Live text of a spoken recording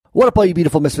What up, all you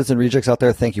beautiful Misfits and Rejects out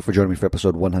there? Thank you for joining me for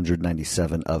episode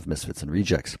 197 of Misfits and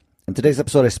Rejects. In today's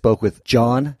episode, I spoke with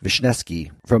John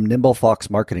Wisniewski from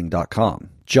NimbleFoxMarketing.com.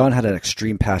 John had an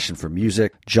extreme passion for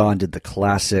music. John did the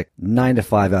classic 9 to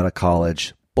 5 out of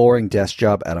college, boring desk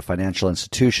job at a financial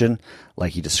institution,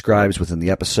 like he describes within the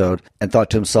episode, and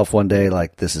thought to himself one day,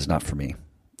 like, this is not for me.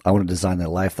 I want to design the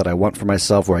life that I want for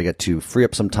myself, where I get to free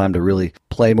up some time to really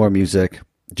play more music,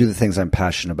 do the things I'm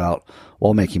passionate about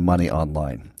while making money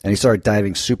online. And he started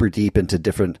diving super deep into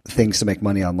different things to make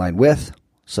money online with,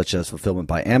 such as fulfillment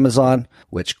by Amazon,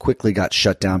 which quickly got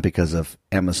shut down because of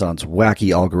Amazon's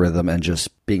wacky algorithm and just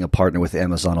being a partner with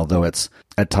Amazon, although it's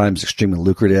at times extremely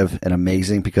lucrative and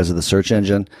amazing because of the search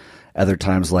engine. Other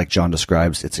times, like John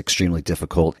describes, it's extremely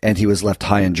difficult, and he was left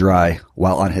high and dry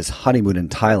while on his honeymoon in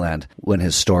Thailand when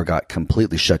his store got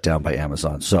completely shut down by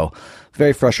Amazon. So,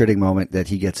 very frustrating moment that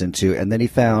he gets into, and then he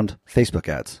found Facebook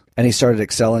ads. And he started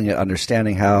excelling at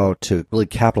understanding how to really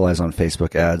capitalize on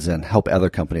Facebook ads and help other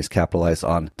companies capitalize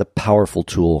on the powerful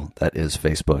tool that is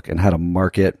Facebook and how to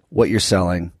market what you're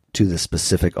selling to the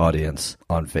specific audience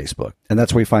on Facebook. And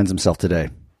that's where he finds himself today.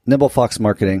 Nimble Fox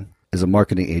Marketing is a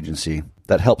marketing agency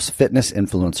that helps fitness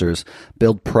influencers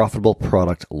build profitable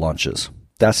product launches.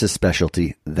 That's his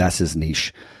specialty. That's his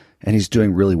niche. And he's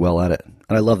doing really well at it.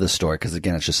 And I love this story because,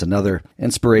 again, it's just another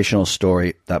inspirational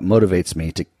story that motivates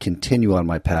me to continue on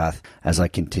my path as I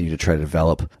continue to try to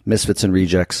develop Misfits and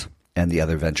Rejects and the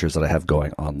other ventures that I have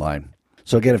going online.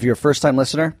 So, again, if you're a first-time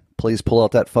listener, please pull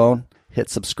out that phone, hit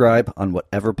subscribe on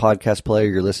whatever podcast player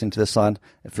you're listening to this on.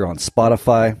 If you're on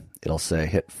Spotify, it'll say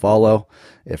hit follow.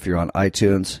 If you're on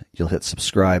iTunes, you'll hit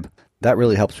subscribe. That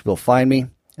really helps people find me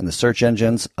in the search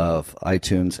engines of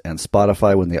iTunes and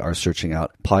Spotify when they are searching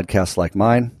out podcasts like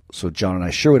mine. So John and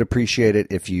I sure would appreciate it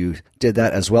if you did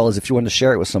that, as well as if you wanted to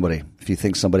share it with somebody. If you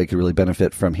think somebody could really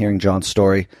benefit from hearing John's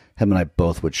story, him and I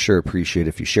both would sure appreciate it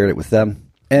if you shared it with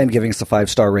them. And giving us a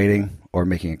 5-star rating or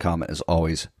making a comment is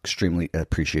always extremely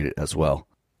appreciated as well.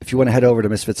 If you want to head over to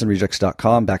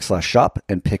misfitsandrejects.com/shop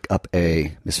and pick up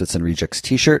a Misfits and Rejects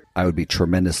t-shirt, I would be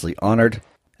tremendously honored.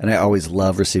 And I always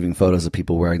love receiving photos of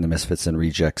people wearing the Misfits and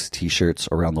Rejects t-shirts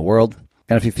around the world.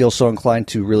 And if you feel so inclined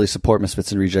to really support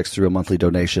Misfits and Rejects through a monthly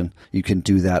donation, you can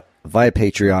do that via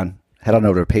Patreon. Head on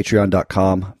over to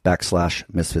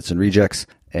patreon.com/Misfits and Rejects.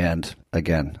 And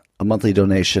again, a monthly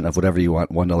donation of whatever you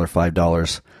want, $1,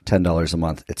 $5, $10 a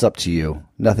month. It's up to you.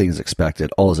 Nothing is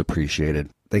expected. All is appreciated.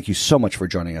 Thank you so much for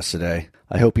joining us today.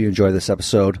 I hope you enjoy this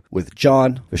episode with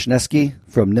John Wisniewski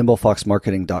from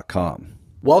NimbleFoxMarketing.com.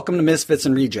 Welcome to Misfits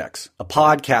and Rejects, a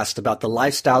podcast about the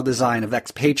lifestyle design of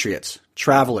expatriates,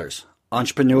 travelers,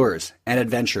 entrepreneurs, and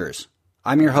adventurers.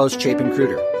 I'm your host, Chapin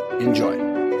Cruder. Enjoy.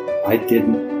 I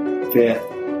didn't fit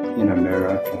in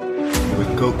America.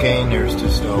 With cocaine, there's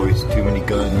just always too many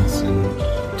guns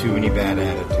and too many bad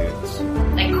attitudes.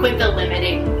 I quit the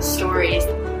limiting stories.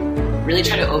 Really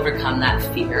try to overcome that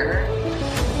fear.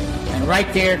 And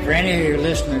right there, for any of your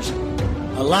listeners,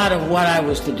 a lot of what I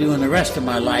was to do in the rest of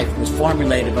my life was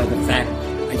formulated by the fact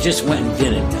I just went and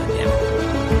did it.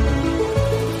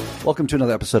 Welcome to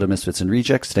another episode of Misfits and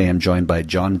Rejects. Today I'm joined by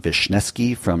John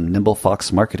Wisniewski from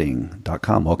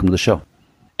NimbleFoxMarketing.com. Welcome to the show.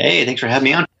 Hey, thanks for having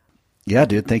me on. Yeah,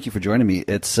 dude, thank you for joining me.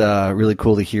 It's really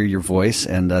cool to hear your voice,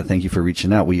 and thank you for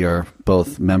reaching out. We are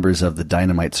both members of the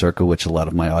Dynamite Circle, which a lot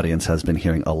of my audience has been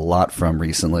hearing a lot from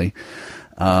recently.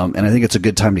 And I think it's a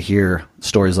good time to hear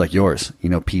stories like yours. You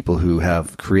know, people who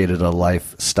have created a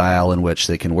lifestyle in which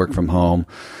they can work from home,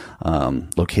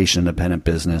 location-independent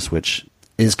business, which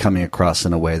is coming across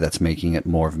in a way that's making it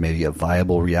more of maybe a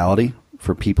viable reality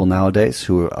for people nowadays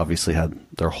who obviously had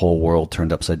their whole world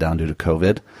turned upside down due to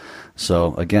COVID.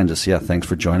 So again, thanks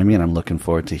for joining me, and I'm looking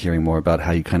forward to hearing more about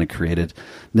how you kind of created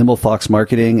Nimble Fox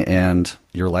Marketing and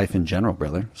your life in general,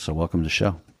 brother. So welcome to the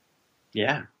show.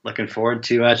 Yeah, looking forward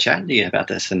to chatting to you about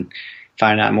this and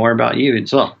finding out more about you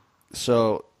as well.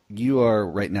 So you are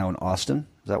right now in Austin.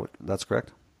 That's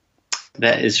correct?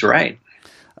 That is right.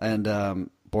 And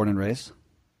born and raised?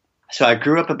 So I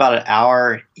grew up about an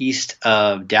hour east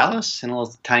of Dallas in a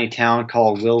little tiny town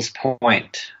called Wills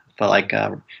Point, for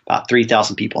about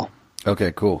 3,000 people.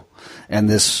 Okay, cool. And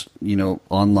this,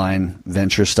 online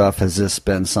venture stuff, has this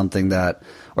been something that,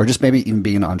 or just maybe even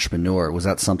being an entrepreneur, was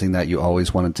that something that you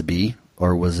always wanted to be,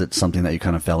 or was it something that you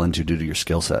kind of fell into due to your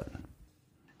skill set?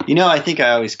 I think I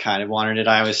always kind of wanted it.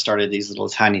 I always started these little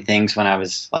tiny things when I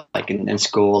was in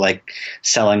school, like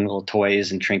selling little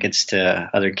toys and trinkets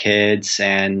to other kids.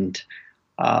 And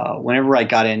whenever I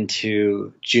got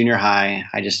into junior high,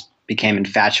 I just became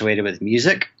infatuated with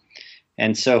music.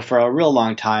 And so for a real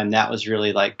long time, that was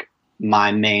really like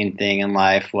my main thing in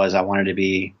life was I wanted to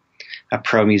be a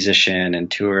pro musician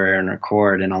and tour and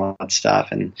record and all that stuff.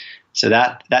 And so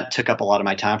that took up a lot of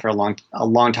my time for a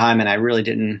long time. And I really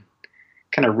didn't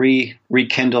kind of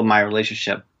rekindle my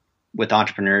relationship with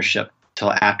entrepreneurship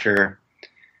till after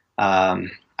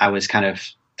I was kind of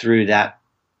through that,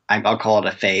 I'll call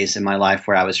it a phase in my life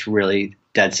where I was really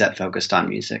dead set focused on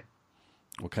music.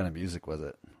 What kind of music was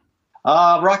it?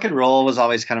 Rock and roll was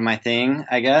always kind of my thing,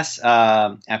 I guess.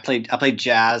 I played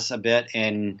jazz a bit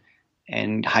in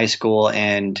high school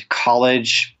and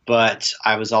college, but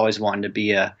I was always wanting to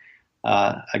be a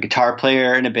guitar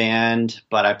player in a band.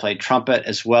 But I played trumpet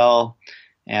as well,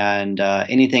 and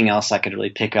anything else I could really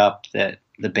pick up that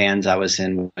the bands I was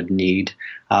in would need.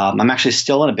 I'm actually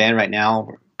still in a band right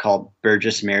now called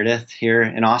Burgess Meredith here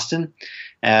in Austin,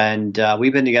 and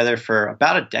we've been together for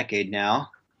about a decade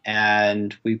now.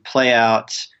 And we play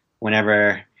out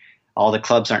whenever all the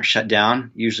clubs aren't shut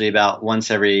down, usually about once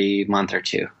every month or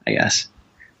two, I guess.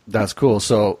 That's cool.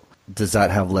 So does that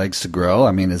have legs to grow?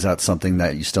 I mean, is that something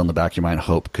that you still in the back of your mind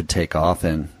hope could take off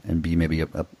and be maybe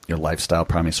your lifestyle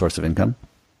primary source of income?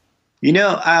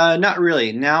 Not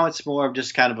really. Now it's more of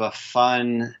just kind of a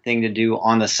fun thing to do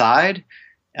on the side.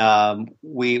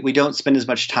 We don't spend as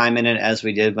much time in it as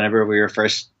we did whenever we were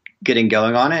first getting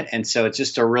going on it. And so it's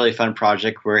just a really fun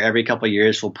project where every couple of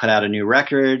years we'll put out a new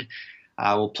record.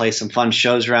 We'll play some fun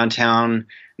shows around town,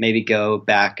 maybe go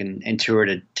back and tour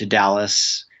to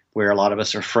Dallas, where a lot of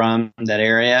us are from, that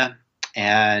area.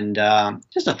 And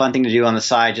just a fun thing to do on the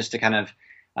side, just to kind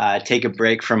of take a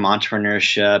break from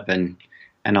entrepreneurship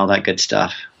and all that good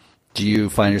stuff. Do you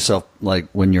find yourself, like,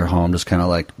 when you're home, just kind of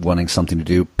like wanting something to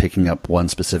do, picking up one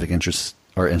specific interest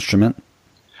or instrument?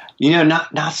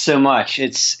 Not so much.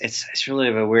 It's really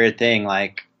a weird thing.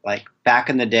 Like back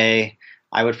in the day,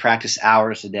 I would practice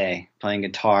hours a day playing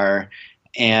guitar,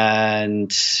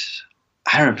 and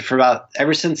I don't know,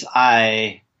 ever since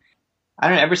I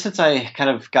kind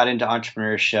of got into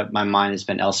entrepreneurship, my mind has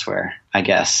been elsewhere, I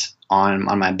guess, on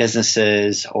my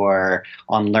businesses or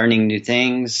on learning new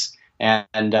things.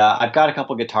 And I've got a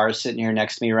couple guitars sitting here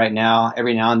next to me right now.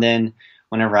 Every now and then,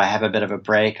 whenever I have a bit of a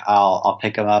break, I'll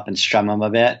pick them up and strum them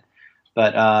a bit.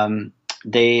 But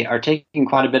they are taking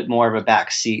quite a bit more of a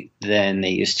back seat than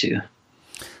they used to.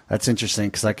 That's interesting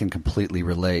because I can completely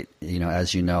relate.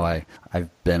 As you know,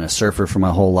 I've been a surfer for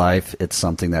my whole life. It's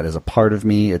something that is a part of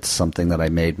me. It's something that I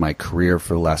made my career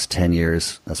for the last 10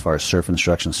 years as far as surf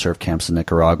instruction, surf camps in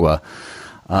Nicaragua.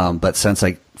 But since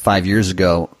 5 years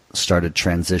ago, started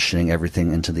transitioning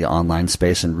everything into the online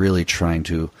space and really trying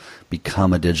to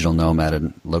become a digital nomad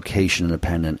and location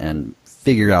independent and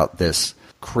figure out this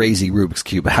crazy Rubik's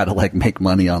Cube how to make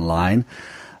money online.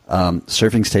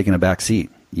 Surfing's taken a back seat,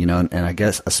 and I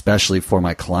guess especially for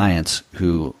my clients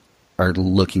who are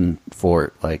looking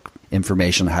for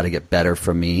information on how to get better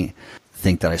from me,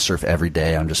 think that I surf every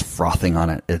day. I'm just frothing on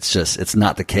it. It's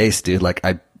not the case, dude.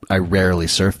 I rarely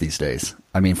surf these days.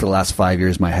 I mean, for the last 5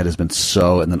 years, my head has been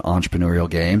so in the entrepreneurial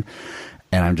game,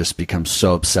 and I've just become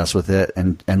so obsessed with it.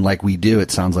 And like we do,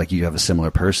 it sounds like you have a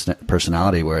similar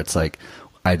personality where it's like,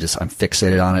 I'm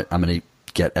fixated on it. I'm going to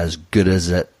get as good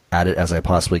at it as I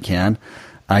possibly can.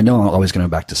 I know I'm always going to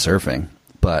go back to surfing,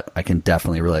 but I can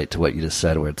definitely relate to what you just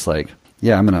said, where it's like,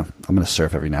 yeah, I'm gonna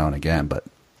surf every now and again, but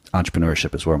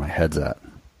entrepreneurship is where my head's at.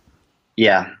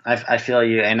 Yeah, I feel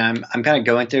you, and I'm kind of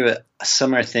going through a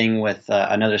similar thing with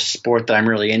another sport that I'm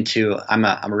really into. I'm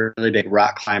a really big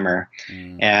rock climber,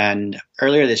 and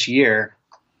earlier this year,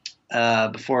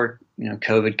 before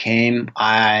COVID came,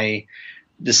 I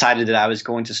decided that I was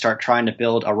going to start trying to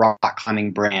build a rock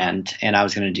climbing brand, and I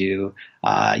was going to do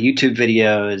YouTube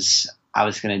videos. I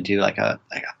was going to do like a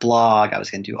blog. I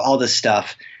was going to do all this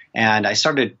stuff, and I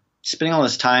started spending all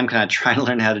this time kind of trying to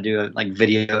learn how to do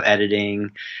video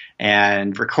editing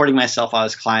and recording myself while I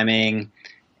was climbing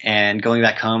and going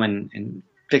back home and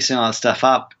fixing all that stuff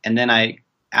up. And then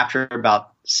after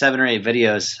about 7 or 8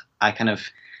 videos, I kind of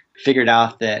figured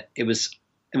out that it was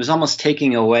almost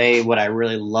taking away what I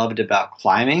really loved about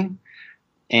climbing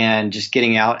and just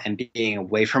getting out and being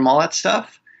away from all that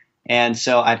stuff. And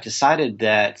so I've decided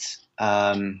that,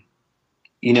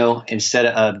 instead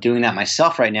of doing that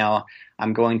myself right now,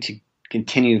 I'm going to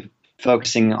continue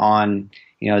focusing on,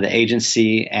 the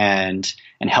agency and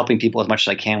helping people as much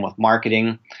as I can with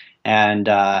marketing. And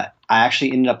I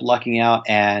actually ended up lucking out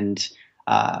and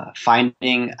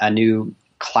finding a new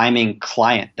climbing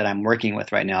client that I'm working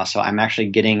with right now. So I'm actually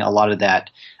getting a lot of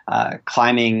that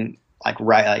climbing,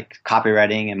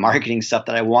 copywriting and marketing stuff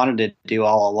that I wanted to do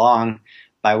all along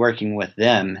by working with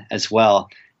them as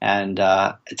well. And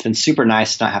it's been super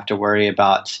nice to not have to worry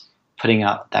about putting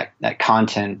out that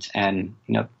content and,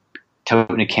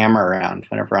 toting a camera around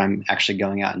whenever I'm actually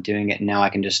going out and doing it. And now I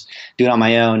can just do it on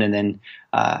my own and then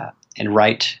and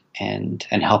write and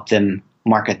help them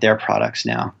market their products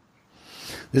now.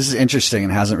 This is interesting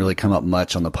and hasn't really come up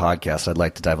much on the podcast. I'd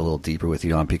like to dive a little deeper with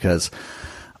you on, because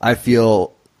I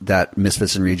feel that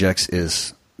Misfits and Rejects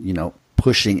is,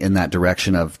 pushing in that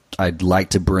direction of, I'd like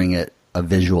to bring a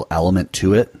visual element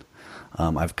to it.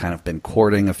 I've kind of been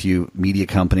courting a few media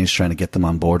companies, trying to get them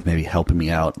on board, maybe helping me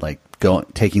out, like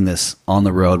taking this on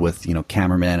the road with,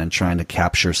 cameramen and trying to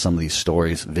capture some of these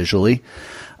stories visually.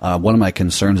 One of my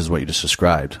concerns is what you just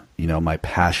described. My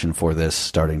passion for this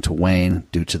starting to wane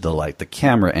due to the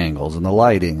camera angles and the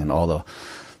lighting and all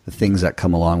the things that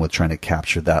come along with trying to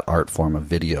capture that art form of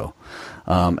video,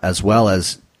 as well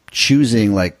as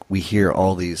choosing, we hear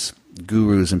all these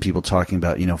gurus and people talking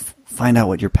about, find out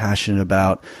what you're passionate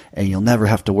about and you'll never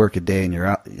have to work a day in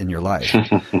your life.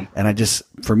 And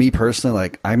for me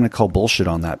personally, I'm going to call bullshit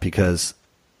on that, because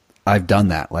I've done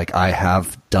that. I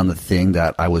have done the thing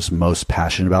that I was most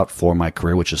passionate about for my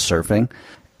career, which is surfing.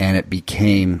 And it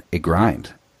became a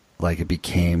grind. It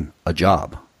became a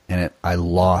job. And I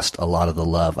lost a lot of the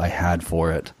love I had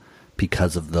for it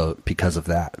because of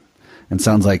that. And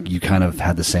sounds like you kind of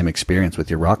had the same experience with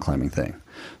your rock climbing thing.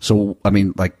 So,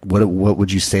 what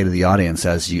would you say to the audience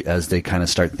as they kind of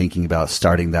start thinking about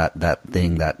starting that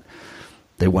thing that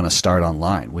they want to start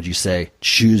online? Would you say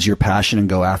choose your passion and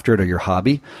go after it, or your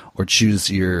hobby, or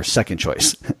choose your second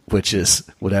choice, which is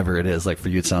whatever it is? For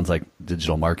you, it sounds like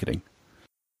digital marketing.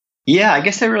 Yeah, I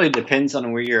guess that really depends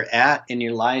on where you're at in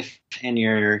your life and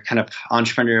your kind of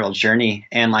entrepreneurial journey.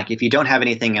 And if you don't have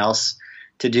anything else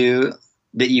to do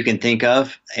that you can think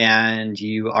of and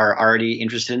you are already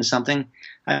interested in something,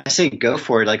 I say go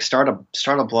for it. Start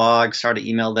a blog, start an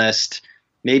email list.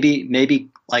 Maybe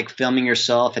filming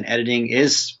yourself and editing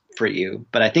is for you.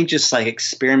 But I think just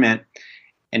experiment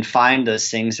and find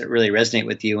those things that really resonate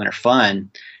with you and are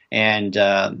fun. And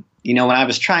when I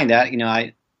was trying that,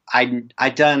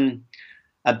 I'd done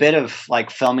a bit of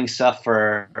filming stuff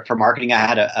for marketing.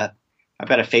 I've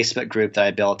got a Facebook group that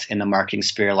I built in the marketing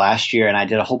sphere last year, and I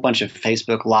did a whole bunch of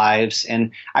Facebook lives,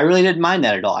 and I really didn't mind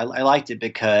that at all. I liked it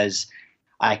because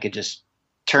I could just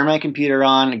turn my computer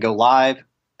on and go live,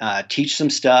 teach some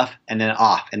stuff, and then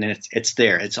off, and then it's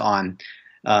there, it's on.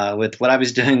 With what I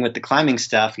was doing with the climbing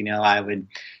stuff, I would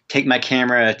take my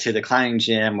camera to the climbing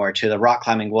gym or to the rock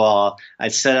climbing wall.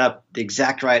 I'd set up the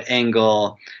exact right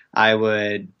angle. I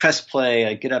would press play,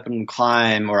 I'd get up and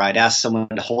climb, or I'd ask someone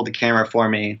to hold the camera for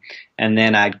me, and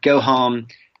then I'd go home,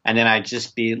 and then I'd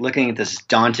just be looking at this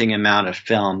daunting amount of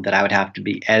film that I would have to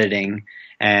be editing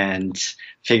and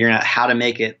figuring out how to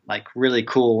make it really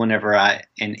cool and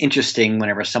interesting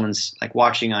whenever someone's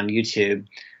watching on YouTube.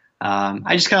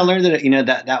 I just kind of learned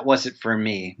that that wasn't for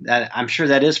me. That I'm sure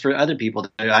that is for other people.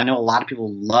 I know a lot of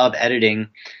people love editing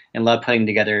and love putting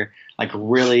together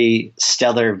really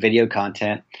stellar video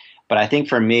content. But I think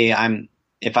for me,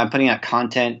 if I'm putting out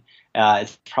content,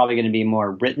 it's probably going to be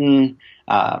more written,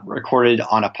 recorded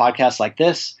on a podcast like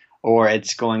this, or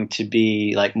it's going to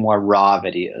be more raw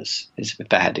videos,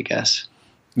 if I had to guess.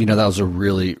 That was a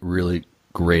really, really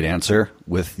great answer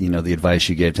with, the advice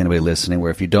you gave to anybody listening,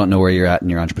 where if you don't know where you're at in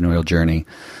your entrepreneurial journey,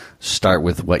 start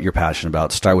with what you're passionate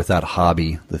about. Start with that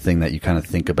hobby, the thing that you kind of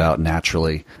think about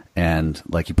naturally. And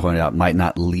like you pointed out, might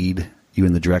not lead you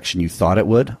in the direction you thought it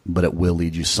would, but it will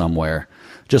lead you somewhere.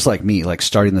 Just like me,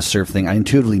 starting the surf thing, I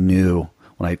intuitively knew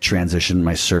when I transitioned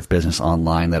my surf business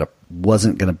online that it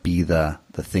wasn't going to be the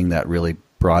thing that really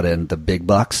brought in the big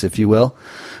bucks, if you will,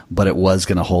 but it was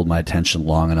going to hold my attention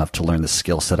long enough to learn the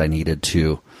skill set I needed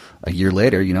to, a year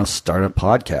later, start a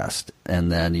podcast. And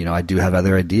then, I do have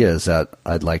other ideas that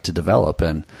I'd like to develop.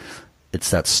 And it's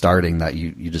that starting that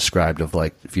you described of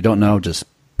if you don't know, just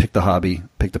pick the hobby,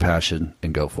 pick the passion,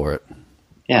 and go for it.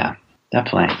 Yeah,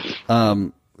 definitely.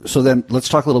 So then let's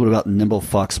talk a little bit about Nimble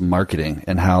Fox Marketing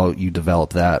and how you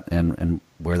developed that and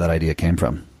where that idea came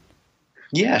from.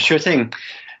 Yeah, sure thing.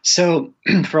 So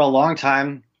for a long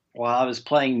time, while I was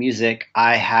playing music,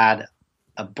 I had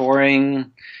a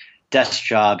boring desk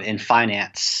job in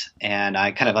finance, and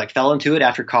I kind of fell into it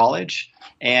after college.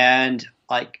 And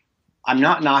I'm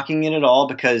not knocking it at all,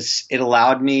 because it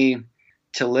allowed me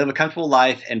to live a comfortable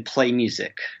life and play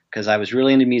music, because I was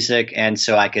really into music. And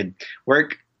so I could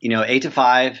work, 8 to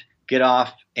 5, get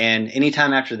off, and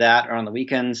anytime after that or on the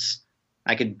weekends,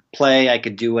 I could play, I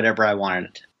could do whatever I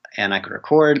wanted, and I could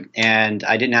record, and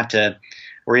I didn't have to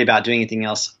worry about doing anything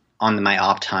else on my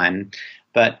off time.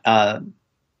 But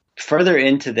further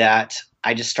into that,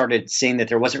 I just started seeing that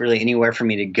there wasn't really anywhere for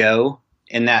me to go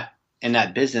in that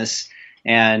business,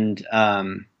 and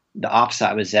the ops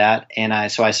I was at,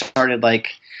 and so I started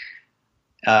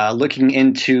looking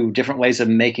into different ways of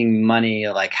making money.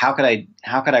 Like how could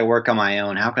I work on my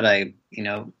own? How could I,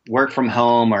 work from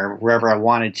home or wherever I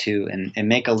wanted to and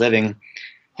make a living?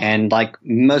 And like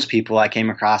most people, I came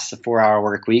across the 4-hour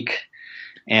work week,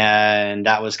 and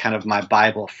that was kind of my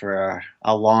Bible for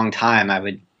a long time. I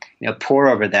would, pore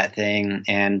over that thing,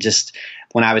 and just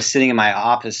when I was sitting in my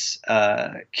office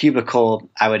cubicle,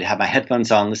 I would have my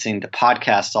headphones on, listening to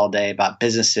podcasts all day about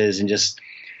businesses, and just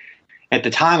at the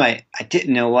time, I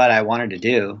didn't know what I wanted to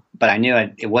do, but I knew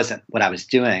it wasn't what I was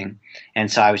doing.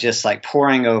 And so I was just like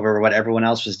poring over what everyone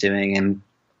else was doing. And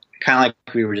kind of like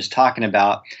we were just talking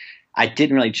about, I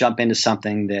didn't really jump into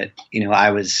something that,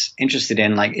 I was interested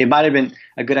in. Like it might have been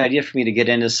a good idea for me to get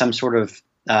into some sort of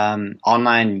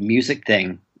online music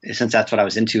thing, since that's what I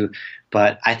was into.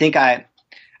 But I think I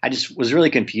just was really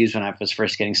confused when I was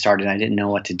first getting started. I didn't know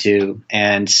what to do.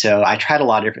 And so I tried a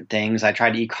lot of different things. I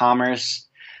tried e-commerce.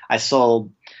 I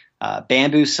sold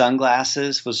bamboo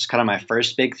sunglasses, was kind of my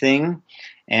first big thing.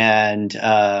 And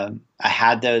I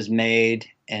had those made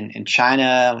in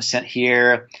China, was sent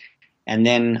here. And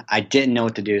then I didn't know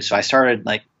what to do. So I started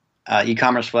like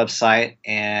e-commerce website,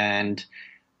 and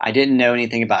I didn't know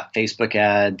anything about Facebook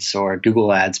ads or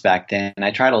Google ads back then.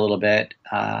 I tried a little bit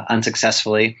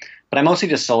unsuccessfully, but I mostly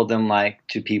just sold them like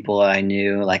to people I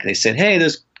knew. Like they said, "Hey,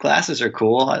 those glasses are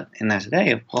cool." And I said,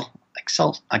 "Hey, well,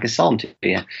 I can sell them to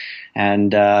you."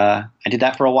 And I did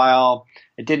that for a while.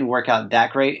 It didn't work out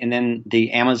that great. And then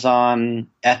the Amazon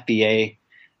FBA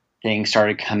thing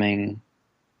started coming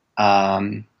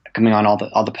on all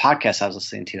the podcasts I was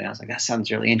listening to. And I was like, that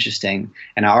sounds really interesting.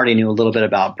 And I already knew a little bit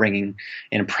about bringing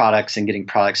in products and getting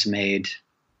products made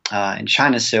in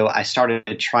China. So I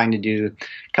started trying to do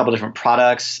a couple different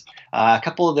products. A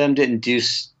couple of them didn't do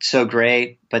so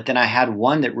great, but then I had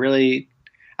one that really,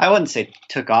 I wouldn't say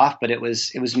took off, but it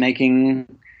was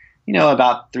making,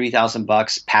 about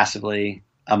 $3,000 passively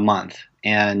a month.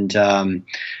 And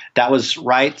that was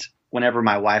right whenever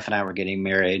my wife and I were getting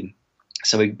married.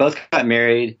 So we both got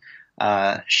married.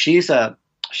 She's a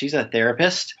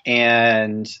therapist,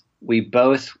 and we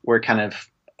both were kind of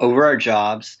over our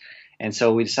jobs. And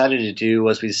so what we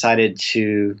decided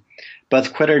to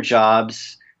both quit our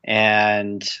jobs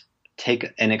and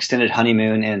take an extended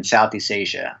honeymoon in Southeast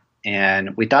Asia.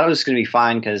 And we thought it was going to be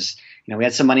fine because, we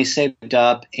had some money saved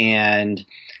up, and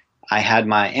I had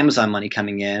my Amazon money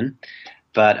coming in.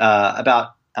 But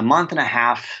about a month and a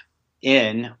half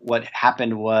in, what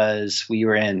happened was we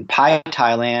were in Pai,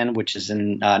 Thailand, which is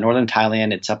in northern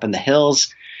Thailand. It's up in the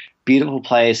hills, beautiful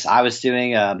place. I was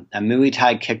doing a Muay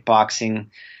Thai kickboxing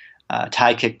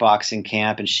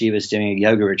camp, and she was doing a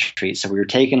yoga retreat. So we were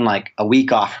taking like a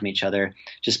week off from each other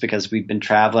just because we'd been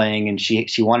traveling, and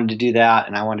she wanted to do that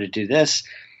and I wanted to do this.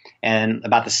 And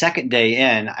about the second day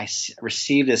in, I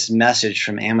received this message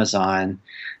from Amazon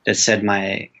that said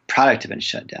my product had been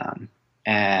shut down.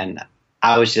 And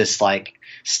I was just like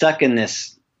stuck in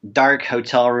this dark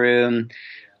hotel room.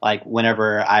 Like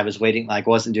whenever I was waiting, like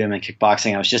wasn't doing my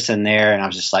kickboxing, I was just in there, and I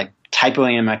was just like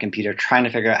typing in my computer, trying to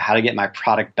figure out how to get my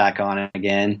product back on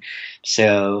again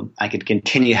so I could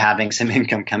continue having some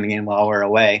income coming in while we're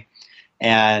away.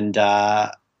 And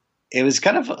it was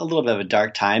kind of a little bit of a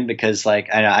dark time because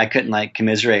like I couldn't like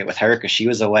commiserate with her because she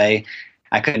was away.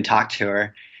 I couldn't talk to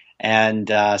her. And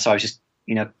so I was just,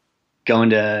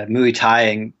 going to Muay Thai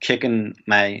and kicking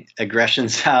my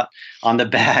aggressions out on the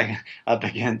bag up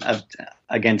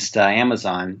against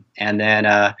Amazon. And then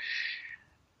I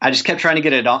just kept trying to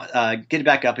get it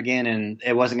back up again, and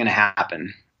it wasn't going to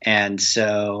happen. And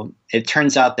so it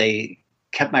turns out they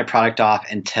kept my product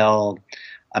off until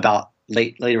about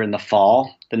later in the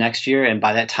fall the next year. And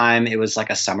by that time, it was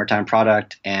like a summertime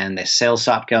product, and the sales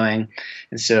stopped going.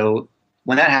 And so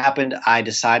when that happened, I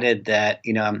decided that,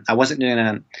 I wasn't going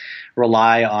to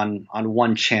rely on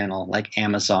one channel like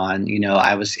Amazon.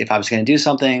 If I was going to do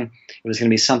something, it was going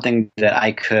to be something that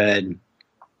I could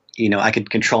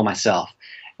control myself,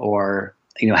 or,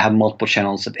 have multiple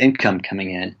channels of income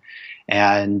coming in.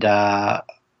 And I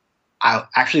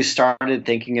actually started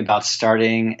thinking about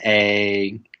starting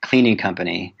a cleaning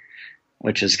company,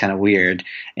 which is kind of weird.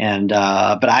 And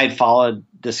but I had followed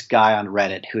this guy on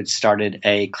Reddit who had started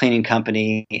a cleaning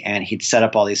company, and he'd set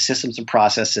up all these systems and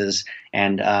processes,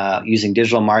 and using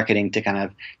digital marketing to kind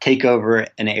of take over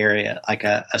an area, like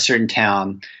a certain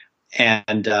town.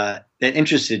 And it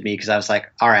interested me because I was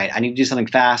like, all right, I need to do something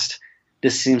fast.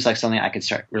 This seems like something I could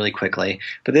start really quickly.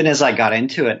 But then as I got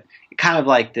into it, kind of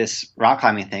like this rock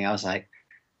climbing thing, I was like,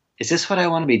 is this what I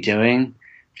want to be doing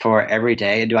for every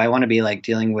day? Do I want to be like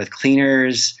dealing with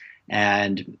cleaners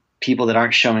and people that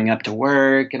aren't showing up to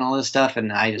work and all this stuff.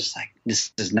 And I just like,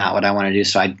 this is not what I want to do.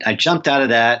 So I jumped out of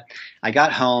that. I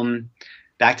got home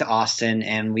back to Austin,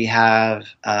 and we have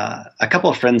a couple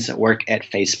of friends that work at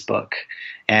Facebook.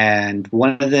 And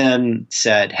one of them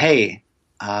said, hey,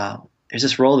 there's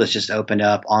this role that's just opened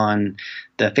up on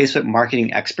the Facebook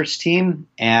marketing experts team.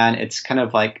 And it's kind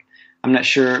of like, I'm not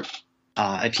sure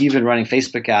if you've been running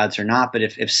Facebook ads or not, but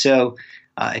if so,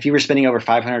 if you were spending over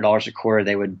 $500 a quarter,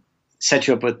 they would set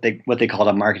you up with what they called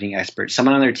a marketing expert,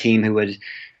 someone on their team who would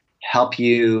help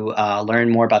you learn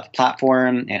more about the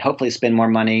platform and hopefully spend more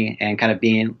money and kind of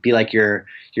be like your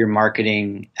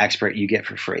marketing expert you get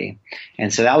for free.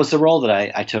 And so that was the role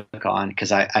that I took on,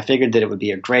 because I figured that it would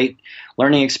be a great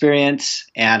learning experience,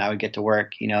 and I would get to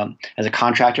work, as a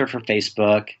contractor for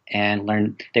Facebook and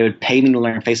learn. They would pay me to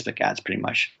learn Facebook ads pretty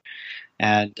much.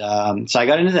 And so I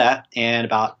got into that, and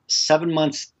about 7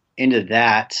 months into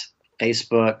that,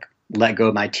 Facebook let go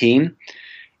of my team.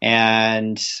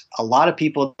 And a lot of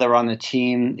people that were on the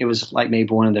team, it was like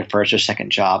maybe one of their first or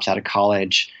second jobs out of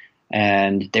college.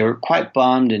 And they were quite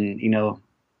bummed and,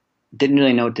 didn't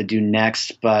really know what to do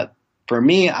next. But for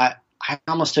me, I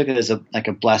almost took it as a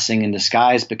blessing in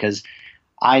disguise, because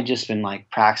I just been like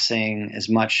practicing as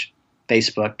much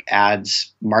Facebook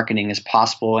ads marketing as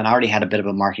possible. And I already had a bit of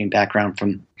a marketing background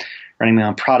from running my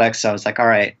own products. So I was like, all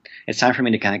right, it's time for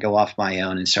me to kind of go off my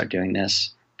own and start doing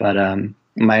this. But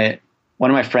one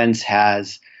of my friends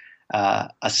has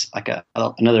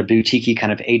another boutique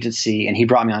kind of agency, and he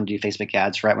brought me on to do Facebook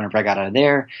ads right whenever I got out of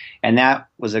there, and that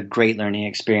was a great learning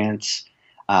experience.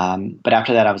 But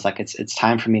after that, I was like, it's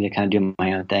time for me to kind of do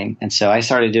my own thing, and so I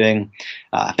started doing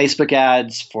Facebook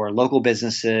ads for local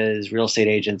businesses, real estate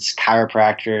agents,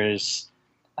 chiropractors,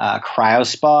 cryo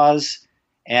spas,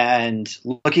 and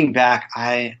looking back,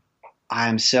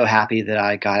 I'm so happy that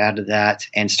I got out of that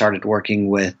and started working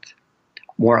with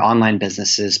more online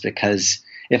businesses, because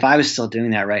if I was still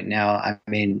doing that right now, I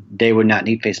mean, they would not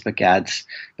need Facebook ads,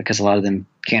 because a lot of them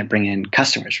can't bring in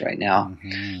customers right now.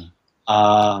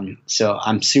 Mm-hmm. So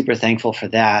I'm super thankful for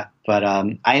that. But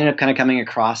I ended up kind of coming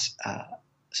across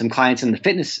some clients in the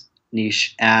fitness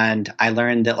niche, and I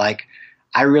learned that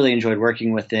I really enjoyed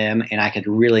working with them, and I could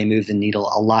really move the needle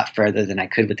a lot further than I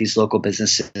could with these local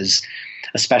businesses,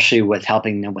 especially with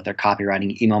helping them with their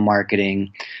copywriting, email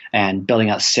marketing, and building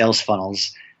out sales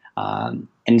funnels.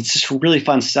 And it's just really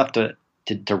fun stuff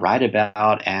to write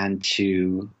about and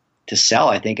to sell,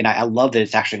 I think. And I love that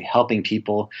it's actually helping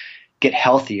people get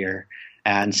healthier.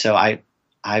 And so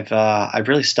I've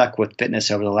really stuck with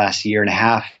fitness over the last year and a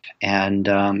half, and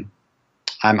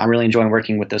I'm really enjoying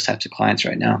working with those types of clients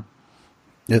right now.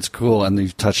 It's cool, and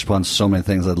you've touched upon so many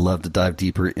things I'd love to dive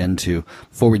deeper into.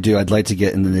 Before we do, I'd like to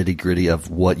get in the nitty-gritty of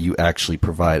what you actually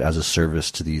provide as a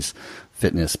service to these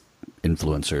fitness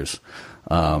influencers.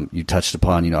 You touched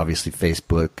upon, obviously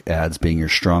Facebook ads being your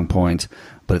strong point,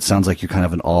 but it sounds like you're kind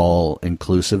of an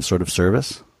all-inclusive sort of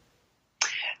service.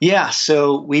 Yeah,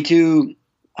 so we do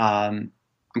I'm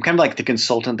kind of like the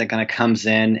consultant that kind of comes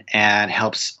in and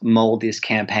helps mold these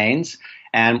campaigns.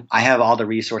 And I have all the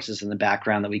resources in the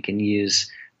background that we can use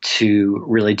to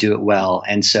really do it well.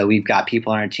 And so we've got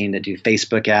people on our team that do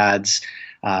Facebook ads.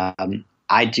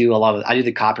 I do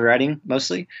the copywriting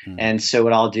mostly. Mm. And so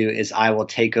what I'll do is I will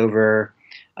take over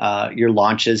your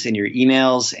launches in your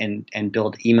emails and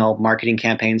build email marketing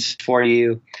campaigns for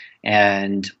you.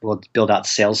 And we'll build out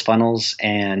sales funnels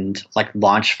and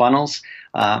launch funnels.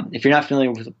 If you're not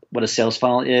familiar with what a sales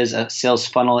funnel is instead of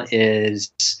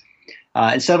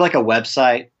a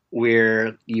website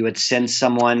where you would send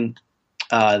someone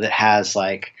that has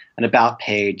an about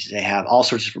page, they have all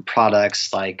sorts of different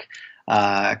products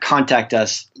contact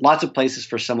us, lots of places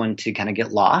for someone to kind of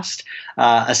get lost.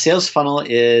 A sales funnel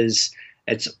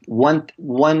it's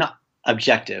one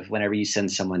objective whenever you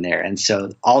send someone there. And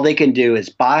so all they can do is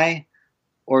buy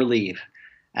or leave.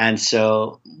 And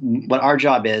so what our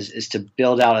job is to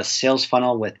build out a sales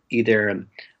funnel with either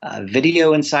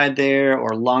video inside there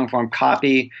or long form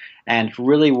copy, and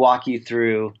really walk you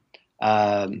through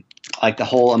the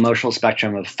whole emotional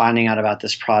spectrum of finding out about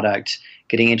this product,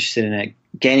 getting interested in it,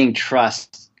 gaining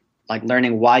trust,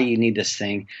 learning why you need this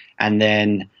thing, and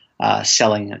then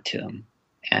selling it to them.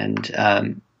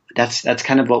 And that's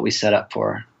kind of what we set up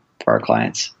for our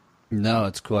clients. No,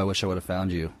 it's cool. I wish I would have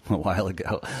found you a while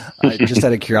ago. Just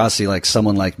out of curiosity,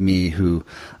 someone like me who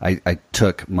I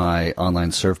took my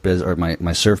online surf business, or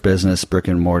my surf business, brick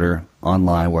and mortar,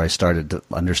 online, where I started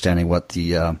understanding what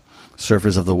the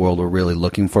surfers of the world were really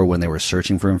looking for when they were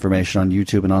searching for information on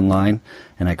YouTube and online.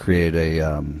 And I created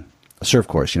a surf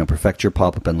course, Perfect Your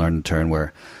Pop-Up and Learn to Turn,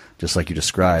 where just like you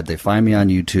described. They find me on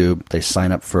YouTube. They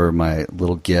sign up for my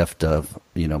little gift of,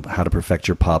 how to perfect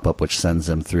your pop-up, which sends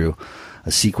them through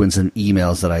a sequence of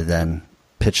emails that I then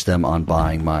pitch them on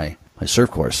buying my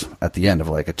surf course at the end of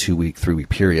like a 2-week, 3-week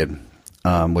period,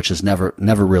 which has never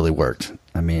really worked.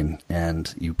 I mean,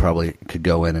 and you probably could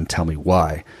go in and tell me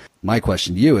why. My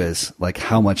question to you is, like,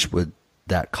 how much would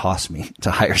that cost me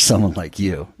to hire someone like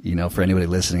you? For anybody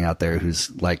listening out there who's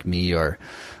like me or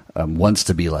wants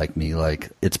to be like me,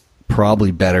 like, it's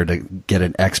probably better to get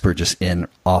an expert just in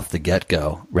off the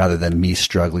get-go rather than me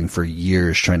struggling for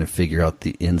years trying to figure out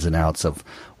the ins and outs of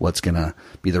what's going to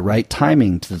be the right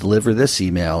timing to deliver this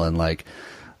email and, like,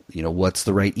 what's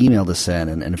the right email to send.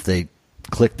 And if they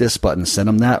click this button, send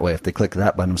them that way. If they click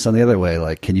that button, send the other way.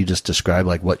 Like, can you just describe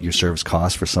like what your service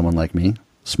costs for someone like me,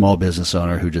 small business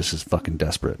owner who just is fucking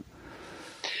desperate?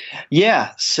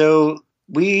 Yeah. So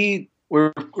we're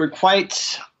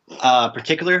quite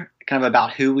particular kind of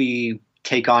about who we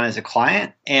take on as a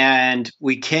client. And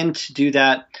we tend to do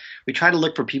that. We try to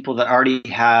look for people that already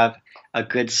have a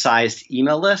good sized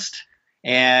email list.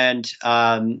 And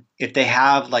if they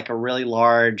have like a really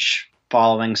large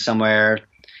following somewhere,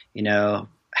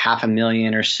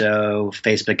 500,000 or so,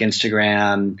 Facebook,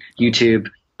 Instagram, YouTube,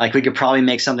 like we could probably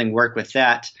make something work with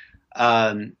that.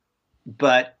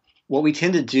 But what we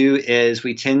tend to do is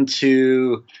we tend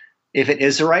to, if it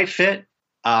is the right fit,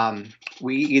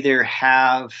 we either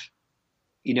have,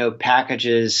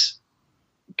 packages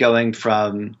going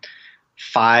from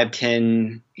 5,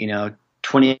 10,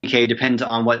 20K, depends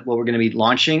on what we're going to be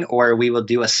launching, or we will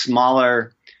do a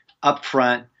smaller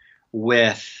upfront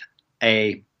with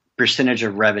a percentage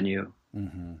of revenue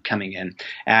coming in.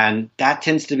 And that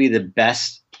tends to be the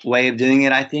best way of doing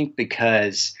it, I think,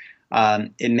 because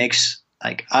it makes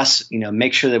like us,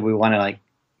 make sure that we want to like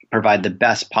provide the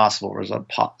best possible result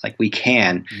like we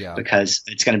can, because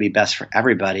it's going to be best for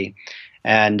everybody.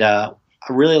 And I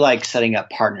really like setting up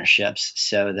partnerships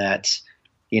so that,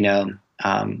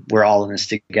 we're all in this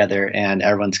together and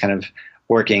everyone's kind of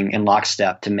working in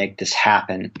lockstep to make this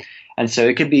happen. And so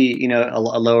it could be, a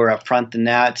lower upfront than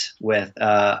that with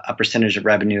a percentage of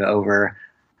revenue over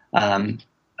a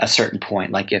certain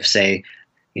point. Like if, say,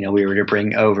 we were to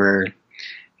bring over,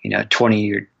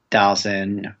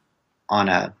 20,000 on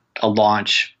a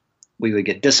launch, we would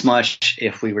get this much.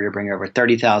 If we were to bring over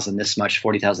 30,000, this much,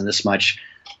 40,000, this much.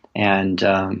 And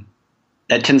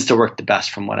that tends to work the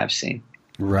best from what I've seen.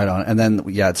 Right on. And then,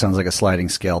 it sounds like a sliding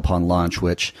scale upon launch,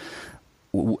 which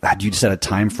do you set a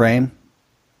time frame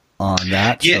on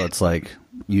that? Yeah. So it's like,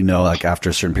 like after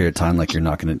a certain period of time, like you're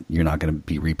not going to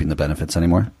be reaping the benefits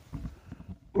anymore.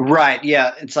 Right.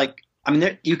 Yeah. It's like,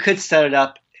 you could set it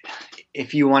up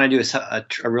if you want to do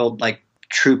a real like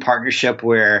true partnership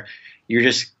where you're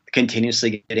just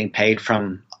continuously getting paid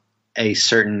from a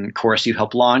certain course you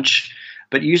help launch.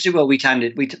 But usually what we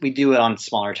do it on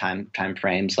smaller time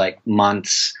frames, like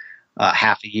months,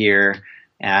 half a year.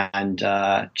 And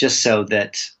just so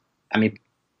that,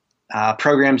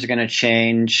 programs are going to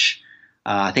change,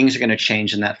 things are going to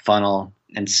change in that funnel.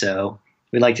 And so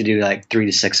we like to do like 3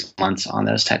 to 6 months on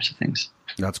those types of things.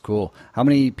 That's cool. How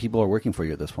many people are working for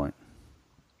you at this point?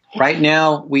 Right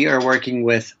now, we are working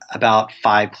with about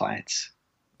 5 clients.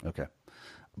 Okay.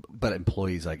 But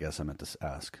employees, I guess I meant to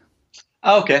ask.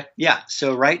 Okay. Yeah.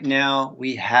 So right now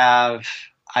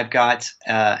I've got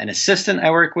an assistant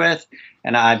I work with,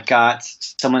 and I've got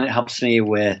someone that helps me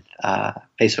with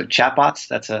Facebook chatbots.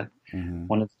 That's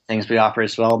one of the things we offer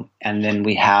as well. And then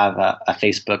we have a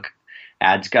Facebook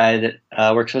ads guy that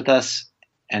works with us.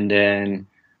 And then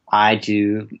I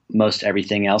do most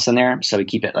everything else in there. So we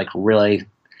keep it like really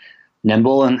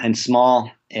nimble and small.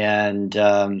 And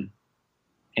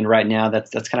right now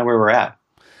that's kind of where we're at.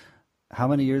 How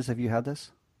many years have you had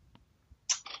this?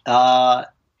 I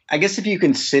guess if you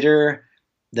consider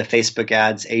the Facebook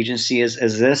ads agency as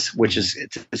this, which is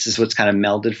this is what's kind of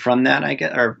melded from that, I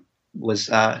guess, or was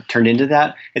turned into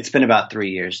that. It's been about 3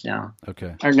 years now.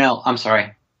 Okay. Or no, I'm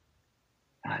sorry.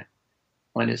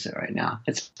 What is it right now?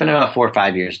 It's been about 4 or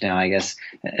 5 years now, I guess,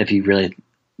 if you really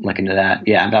look into that.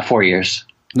 Yeah, about 4 years.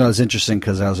 No, it's interesting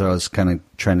because as I was kind of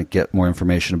trying to get more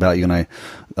information about you, and I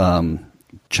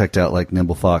checked out like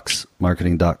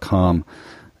nimblefoxmarketing.com.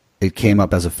 It came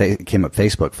up as it came up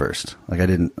Facebook first. Like I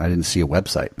didn't see a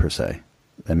website per se,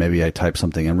 and maybe I typed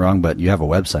something in wrong. But you have a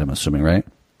website, I'm assuming, right?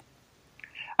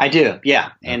 I do,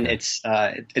 yeah, and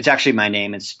Okay. it's actually my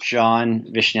name. It's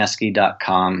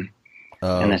johnvishneski.com.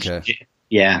 Oh, and okay.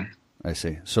 Yeah. I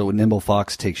see. So Nimble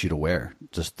Fox takes you to where?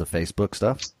 Just the Facebook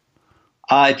stuff?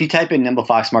 If you type in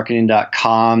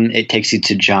nimblefoxmarketing.com, it takes you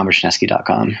to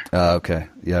johnvishnesky.com. Okay.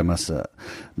 Yeah, I must.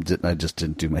 I just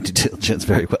didn't do my due diligence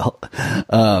very well.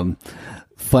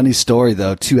 Funny story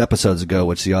though. 2 episodes ago,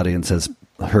 which the audience has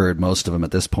heard most of them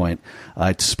at this point,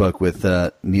 I spoke with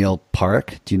Neil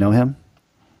Parekh. Do you know him?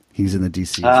 He's in the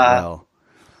DC as well.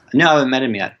 No, I haven't met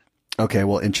him yet. Okay,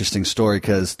 well, interesting story,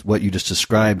 because what you just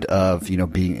described of,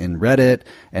 being in Reddit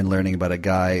and learning about a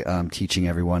guy teaching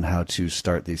everyone how to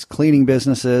start these cleaning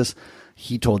businesses,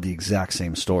 he told the exact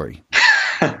same story.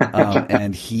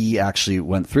 And he actually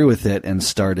went through with it and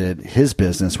started his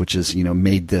business, which is,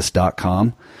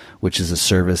 madethis.com, which is a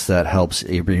service that helps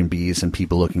Airbnbs and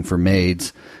people looking for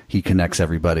maids. He connects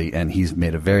everybody, and he's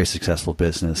made a very successful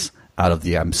business out of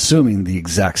I'm assuming, the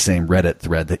exact same Reddit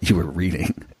thread that you were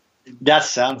reading. That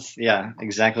sounds,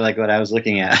 exactly like what I was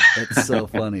looking at. It's so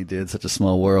funny, dude. Such a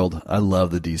small world. I love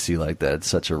the DC like that. It's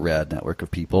such a rad network of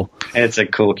people. It's a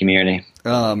cool community.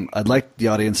 I'd like the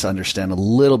audience to understand a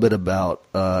little bit about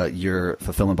your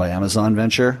Fulfillment by Amazon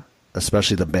venture,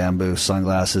 especially the bamboo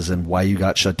sunglasses, and why you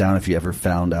got shut down, if you ever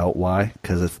found out why.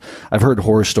 Because I've heard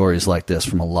horror stories like this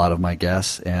from a lot of my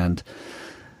guests, and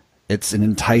it's an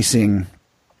enticing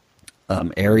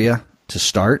area to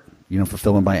start.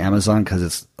 Fulfillment by Amazon,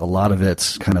 because a lot of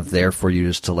it's kind of there for you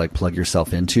just to like plug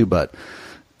yourself into, but it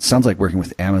sounds like working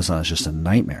with Amazon is just a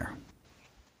nightmare.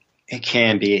 It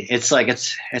can be. It's like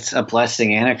it's a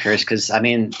blessing and a curse, because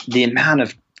the amount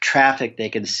of traffic they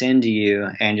can send to you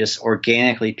and just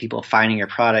organically people finding your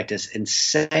product is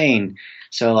insane.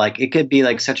 So like it could be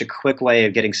like such a quick way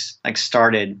of getting like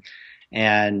started,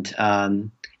 and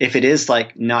if it is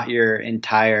like not your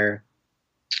entire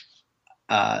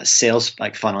sales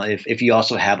like funnel, if you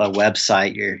also have a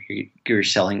website you're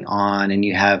selling on, and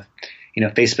you have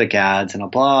Facebook ads and a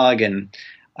blog and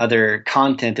other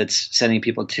content that's sending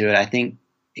people to it, I think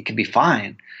it could be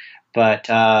fine. But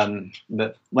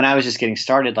when I was just getting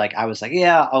started, like I was like,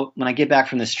 when I get back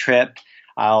from this trip,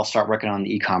 I'll start working on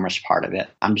the e-commerce part of it.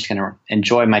 I'm just going to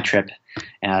enjoy my trip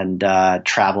and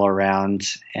travel around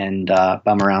and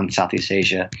bum around Southeast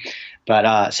Asia.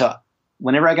 But so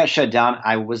whenever I got shut down,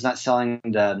 I was not selling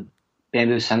the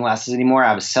bamboo sunglasses anymore.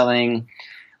 I was selling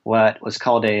what was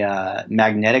called a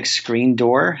magnetic screen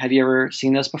door. Have you ever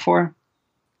seen those before?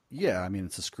 Yeah,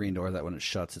 it's a screen door that when it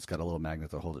shuts, it's got a little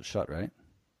magnet to hold it shut, right?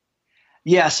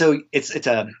 Yeah, so it's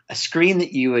a screen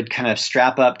that you would kind of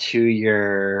strap up to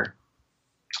your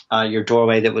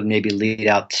doorway that would maybe lead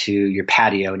out to your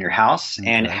patio in your house, okay.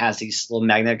 And it has these little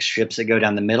magnetic strips that go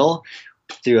down the middle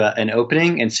through an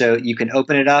opening, and so you can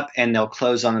open it up and they'll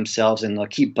close on themselves and they'll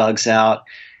keep bugs out,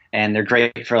 and they're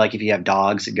great for like if you have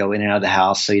dogs that go in and out of the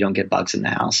house so you don't get bugs in the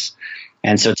house.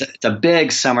 And so it's a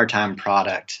big summertime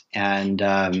product. And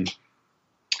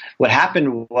what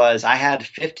happened was I had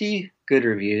 50 good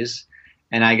reviews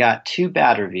and I got 2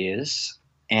 bad reviews,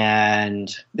 and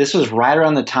this was right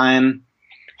around the time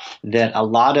that a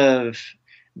lot of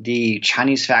the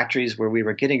Chinese factories where we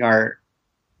were getting our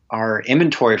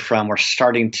inventory from were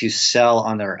starting to sell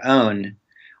on their own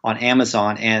on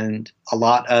Amazon, and a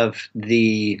lot of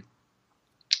the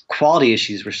quality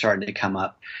issues were starting to come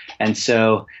up. And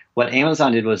so what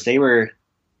Amazon did was they were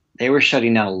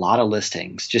shutting down a lot of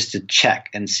listings just to check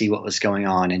and see what was going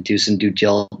on and do some due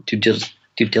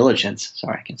diligence.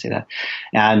 Sorry, I can't say that.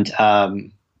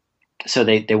 And so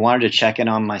they wanted to check in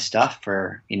on my stuff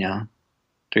for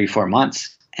 3-4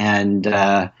 months, and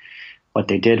what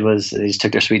they did was they just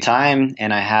took their sweet time,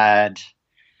 and I had,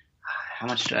 how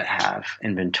much did I have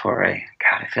inventory?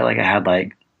 God, I feel like I had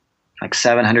like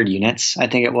 700 units, I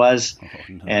think it was. Oh,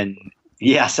 no. And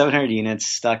 700 units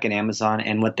stuck in Amazon.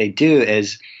 And what they do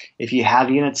is if you have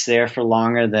units there for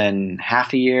longer than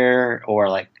half a year or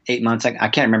like 8 months, I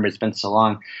can't remember, it's been so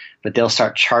long, but they'll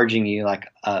start charging you like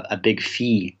a big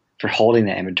fee for holding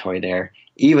the inventory there,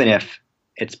 even if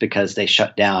it's because they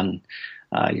shut down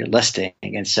your listing.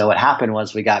 And so what happened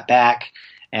was we got back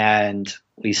and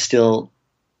we still,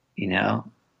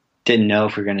 didn't know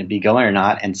if we were going to be going or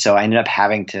not. And so I ended up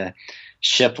having to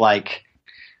ship like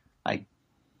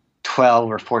 12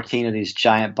 or 14 of these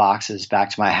giant boxes back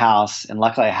to my house. And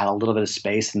luckily I had a little bit of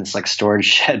space in this like storage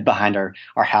shed behind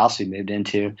our house we moved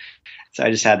into. So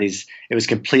I just had these, it was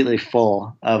completely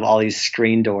full of all these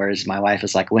screen doors. My wife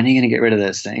was like, when are you going to get rid of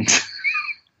those things?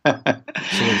 So what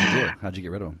did you do? How'd you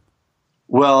get rid of them?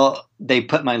 Well, they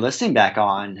put my listing back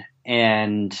on,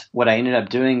 and what I ended up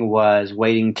doing was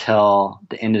waiting till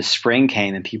the end of spring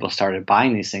came and people started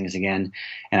buying these things again,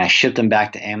 and I shipped them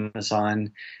back to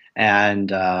Amazon and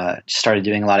started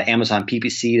doing a lot of Amazon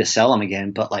PPC to sell them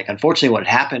again. But like, unfortunately, what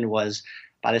happened was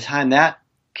by the time that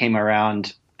came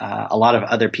around, a lot of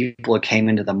other people came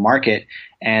into the market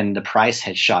and the price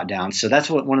had shot down. So that's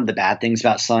one of the bad things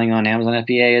about selling on Amazon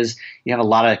FBA is you have a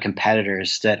lot of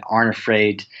competitors that aren't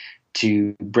afraid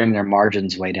to bring their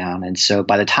margins way down. And so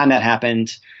by the time that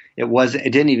happened, it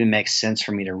didn't even make sense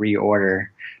for me to reorder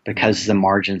because the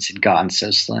margins had gotten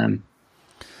so slim.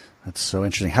 That's so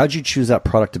interesting. How did you choose that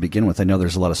product to begin with? I know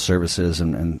there's a lot of services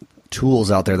and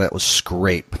tools out there that will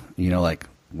scrape, like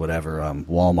whatever,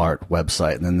 Walmart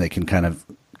website, and then they can kind of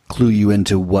clue you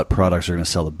into what products are going to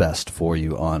sell the best for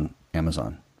you on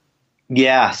Amazon.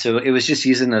 Yeah, so it was just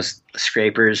using those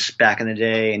scrapers back in the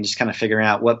day and just kind of figuring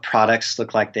out what products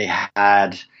looked like they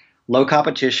had low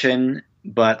competition,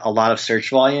 but a lot of search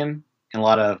volume and a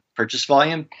lot of purchase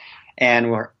volume.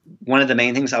 And one of the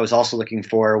main things I was also looking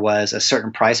for was a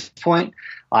certain price point.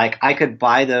 Like I could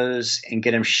buy those and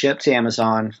get them shipped to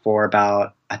Amazon for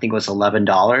about, I think it was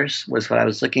 $11 was what I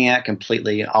was looking at,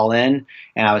 completely all in.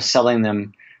 And I was selling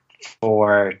them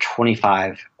for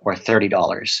 $25 or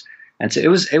 $30. And so it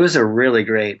was a really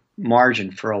great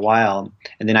margin for a while.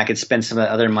 And then I could spend some of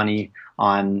the other money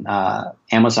on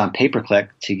Amazon pay-per-click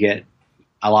to get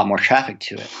a lot more traffic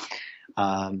to it.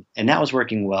 And that was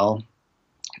working well.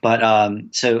 But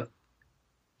so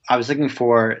I was looking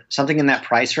for something in that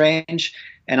price range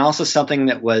and also something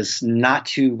that was not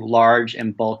too large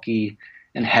and bulky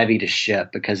and heavy to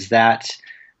ship, because that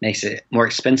makes it more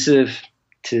expensive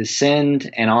to send,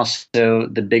 and also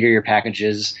the bigger your package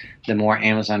is, the more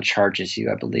Amazon charges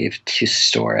you, I believe, to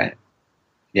store it.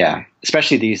 Yeah,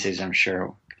 especially these days, I'm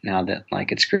sure, now that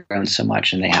like it's grown so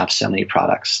much and they have so many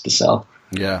products to sell.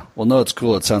 Yeah, well, no, it's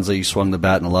cool. It sounds like you swung the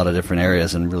bat in a lot of different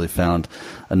areas and really found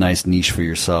a nice niche for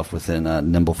yourself within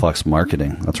Nimble Fox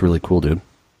Marketing. That's really cool, dude.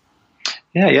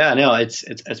 Yeah, no,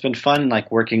 it's been fun,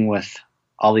 like working with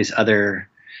all these other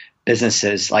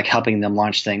businesses, like helping them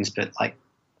launch things, but like.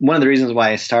 One of the reasons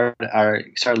why I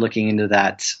started looking into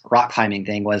that rock climbing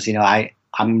thing was,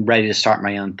 I'm ready to start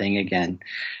my own thing again,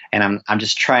 and I'm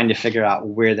just trying to figure out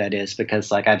where that is, because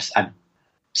like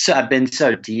I've been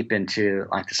so deep into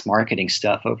like this marketing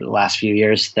stuff over the last few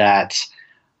years that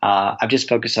I've just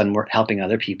focused on helping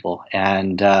other people,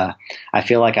 and I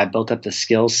feel like I built up the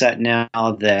skill set now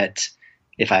that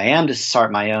if I am to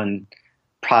start my own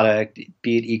product,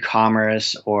 be it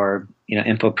e-commerce or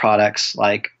info products,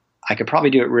 like I could probably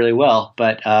do it really well,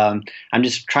 but I'm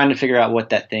just trying to figure out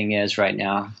what that thing is right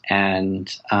now, and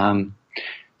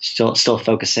still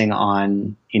focusing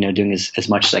on doing as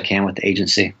much as I can with the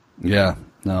agency. Yeah,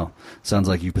 no, sounds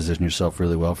like you position yourself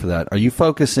really well for that. Are you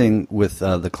focusing with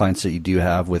the clients that you do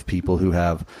have with people who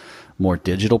have more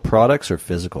digital products or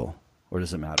physical, or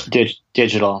does it matter?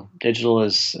 Digital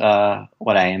is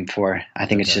what I aim for. I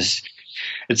think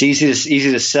it's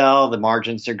easy to sell. The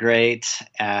margins are great,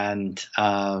 and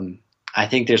I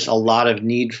think there's a lot of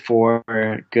need for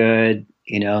good,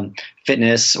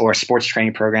 fitness or sports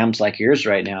training programs like yours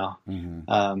right now.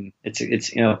 Mm-hmm.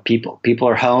 It's people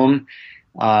are home.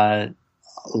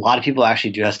 A lot of people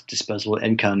actually do have disposable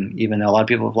income, even though a lot of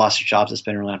people have lost their jobs. It's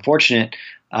been really unfortunate.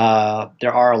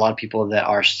 There are a lot of people that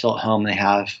are still at home. They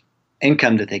have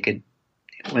income that they could,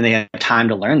 when they have time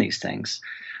to learn these things.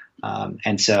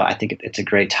 And so I think it's a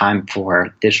great time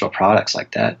for digital products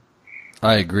like that.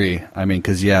 I agree. I mean,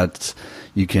 because,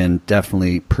 you can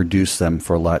definitely produce them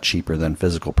for a lot cheaper than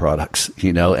physical products,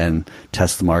 and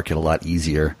test the market a lot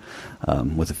easier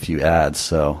with a few ads.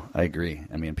 So I agree.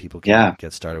 I mean, people can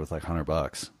get started with like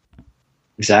 $100.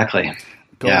 Exactly.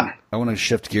 I want to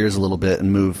shift gears a little bit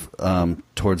and move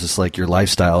towards this, like your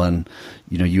lifestyle. And,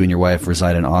 you and your wife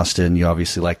reside in Austin. You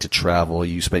obviously like to travel.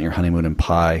 You spent your honeymoon in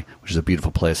Pi, which is a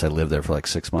beautiful place. I lived there for like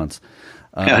 6 months.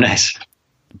 Oh, nice.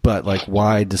 But like,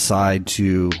 why decide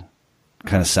to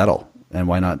kind of settle, and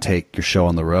why not take your show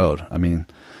on the road? I mean,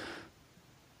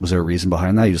 was there a reason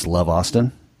behind that? You just love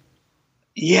Austin?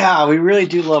 Yeah, we really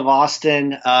do love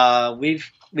Austin.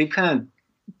 We've kind of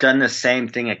done the same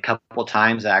thing a couple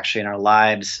times actually in our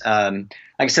lives. Like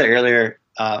I said earlier,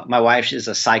 my wife is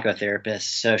a psychotherapist,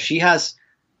 so she has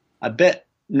a bit.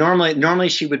 Normally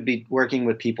she would be working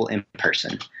with people in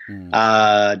person.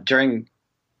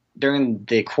 During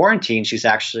the quarantine, she's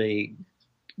actually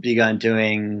begun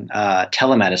doing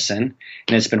telemedicine, and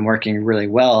it's been working really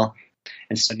well.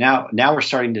 And so now we're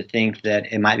starting to think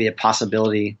that it might be a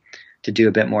possibility to do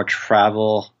a bit more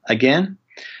travel again.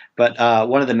 But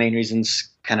one of the main reasons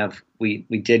we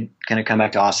did kind of come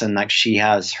back to Austin, like she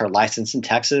has her license in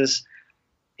Texas,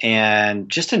 and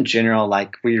just in general,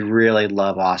 like we really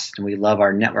love Austin. We love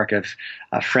our network of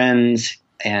friends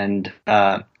and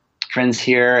friends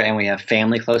here, and we have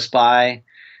family close by,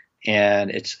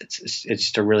 and it's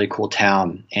just a really cool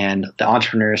town. And the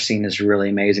entrepreneur scene is really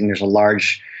amazing. There's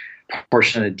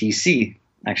portion of the DC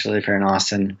actually live here in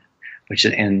Austin, which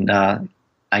and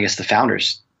I guess the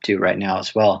founders do right now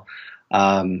as well.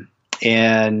 But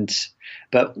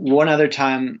one other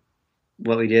time,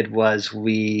 what we did was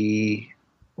we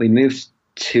moved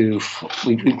to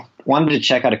we wanted to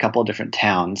check out a couple of different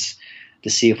towns to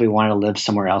see if we wanted to live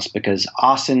somewhere else, because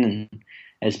Austin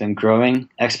has been growing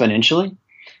exponentially.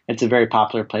 It's a very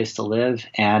popular place to live,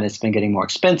 and it's been getting more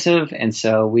expensive. And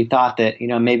so we thought that,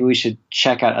 maybe we should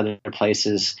check out other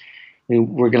places.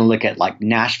 We're going to look at like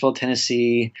Nashville,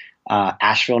 Tennessee,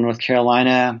 Asheville, North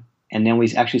Carolina. And then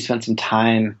we actually spent some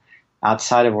time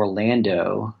outside of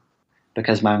Orlando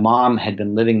because my mom had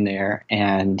been living there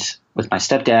and with my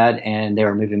stepdad, and they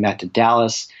were moving back to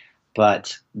Dallas,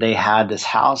 but they had this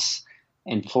house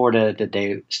in Florida that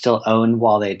they still owned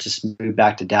while they just moved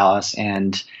back to Dallas,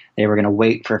 and they were going to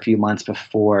wait for a few months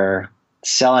before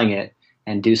selling it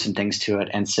and do some things to it.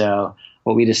 And so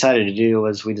what we decided to do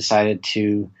was we decided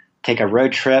to take a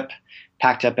road trip,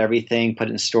 packed up everything, put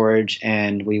it in storage,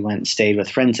 and we went and stayed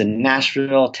with friends in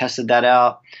Nashville, tested that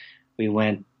out. We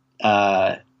went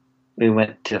to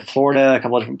Florida, a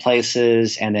couple of different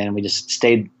places, and then we just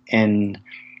stayed in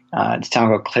this town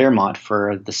called Claremont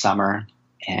for the summer.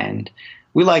 And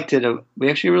we liked it. We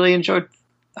actually really enjoyed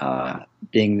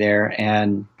being there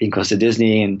and being close to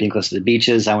Disney and being close to the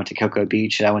beaches. I went to Cocoa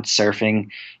Beach and I went surfing,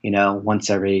 once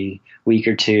every week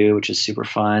or two, which is super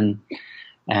fun.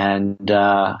 And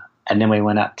then we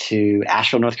went up to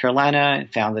Asheville, North Carolina,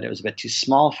 and found that it was a bit too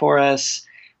small for us.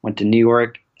 Went to New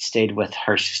York, stayed with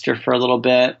her sister for a little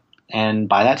bit. And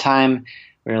by that time,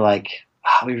 we were like,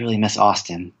 we really miss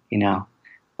Austin.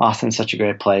 Austin's such a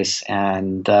great place.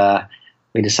 And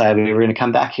we decided we were going to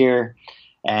come back here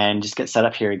and just get set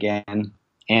up here again.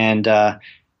 And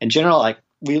in general, like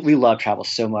we love travel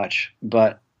so much,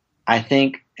 but I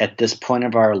think at this point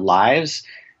of our lives,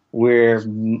 we're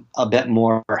a bit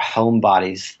more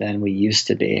homebodies than we used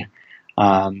to be.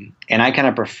 And I kind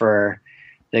of prefer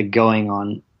that going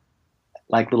on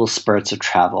like little spurts of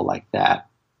travel like that,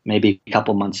 maybe a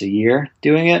couple months a year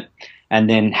doing it, and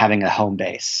then having a home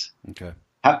base. Okay.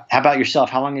 How about yourself?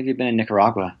 How long have you been in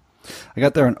Nicaragua? I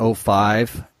got there in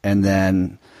 2005, and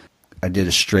then I did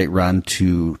a straight run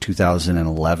to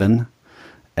 2011,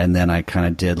 and then I kind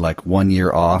of did like 1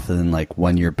 year off, and then like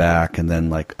 1 year back, and then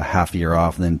like a half year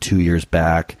off, and then 2 years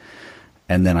back,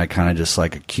 and then I kind of just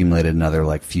like accumulated another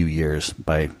like few years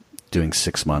by doing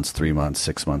 6 months, 3 months,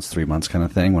 6 months, 3 months kind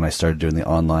of thing. When I started doing the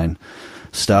online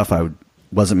stuff, I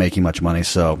wasn't making much money,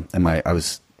 so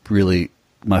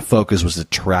my focus was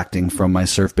detracting from my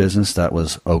surf business that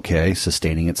was okay,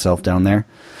 sustaining itself down there.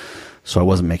 So I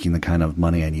wasn't making the kind of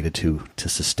money I needed to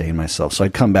sustain myself. So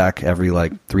I'd come back every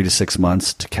like 3 to 6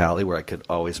 months to Cali, where I could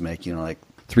always make, like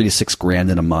 $3,000 to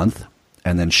 $6,000 in a month,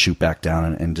 and then shoot back down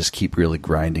and just keep really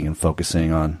grinding and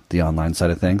focusing on the online side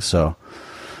of things. So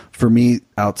for me,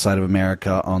 outside of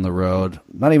America, on the road,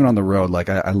 not even on the road, like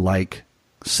I like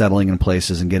settling in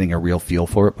places and getting a real feel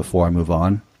for it before I move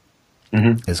on.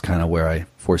 Is kind of where I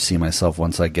foresee myself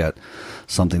once I get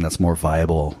something that's more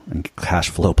viable and cash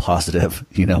flow positive,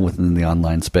 within the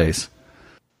online space.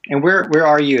 And where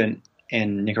are you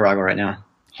in Nicaragua right now?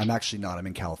 I'm actually not. I'm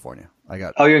in California.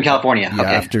 You're in California. Yeah,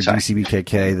 okay, after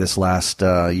DCBKK this last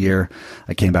year,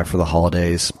 I came back for the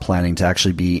holidays, planning to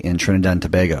actually be in Trinidad and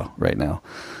Tobago right now,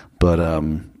 but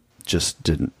just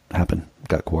didn't happen.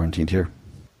 Got quarantined here.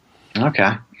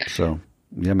 Okay. So.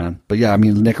 Yeah, man. But yeah, I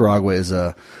mean, Nicaragua is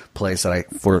a place that I,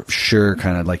 for sure,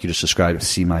 kind of like you just described,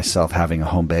 see myself having a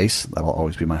home base. That'll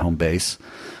always be my home base.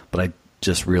 But I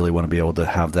just really want to be able to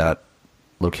have that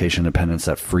location independence,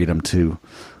 that freedom to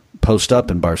post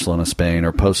up in Barcelona, Spain,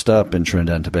 or post up in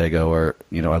Trinidad and Tobago, or,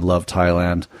 I love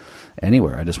Thailand,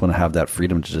 anywhere. I just want to have that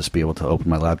freedom to just be able to open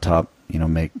my laptop,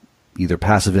 make either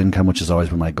passive income, which has always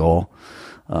been my goal,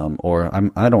 or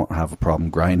I don't have a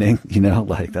problem grinding,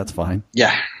 like that's fine.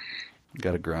 Yeah.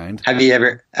 Got to grind. Have you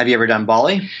ever done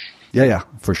Bali? Yeah,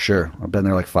 for sure. I've been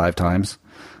there like 5 times.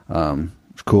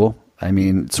 It's cool. I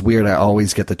mean, it's weird. I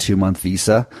always get the 2-month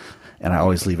visa, and I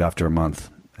always leave after a month.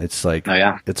 It's like,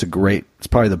 it's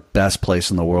probably the best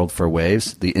place in the world for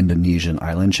waves. The Indonesian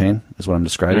island chain is what I'm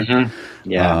describing.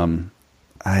 Mm-hmm. Yeah.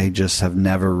 I just have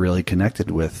never really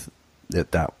connected with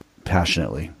it that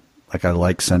passionately. Like I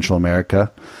like Central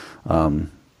America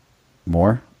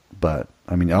more, but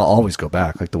I mean, I'll always go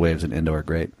back. Like the waves in Indo are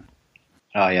great.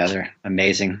 Oh yeah, they're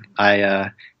amazing.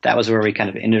 That was where we kind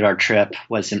of ended our trip,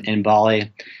 was in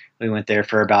Bali. We went there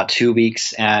for about 2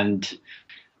 weeks, and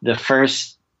the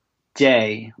first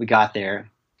day we got there,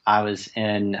 I was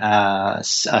in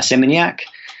Seminyak,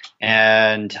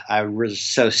 And I was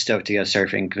so stoked to go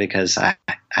surfing because I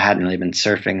hadn't really been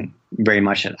surfing very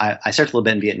much. I surfed a little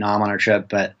bit in Vietnam on our trip,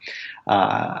 but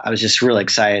I was just really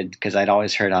excited because I'd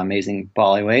always heard how amazing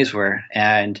Bali waves were.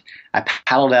 And I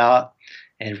paddled out,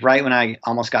 and right when I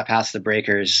almost got past the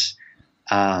breakers,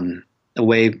 the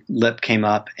wave lip came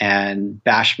up and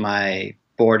bashed my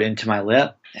board into my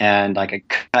lip, and like a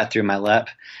cut through my lip.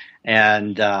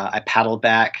 And I paddled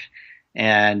back,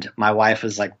 and my wife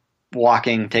was like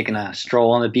walking, taking a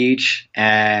stroll on the beach,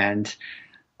 and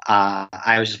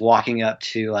I was just walking up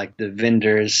to like the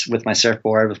vendors with my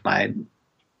surfboard with my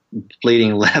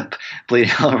bleeding lip,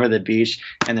 bleeding all over the beach,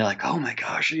 and they're like, "Oh my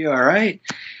gosh, are you all right?"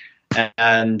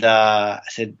 And I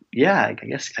said, "Yeah,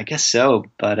 I guess so,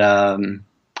 but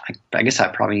I guess I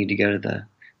probably need to go to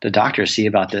the doctor to see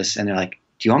about this." And they're like,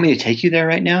 "Do you want me to take you there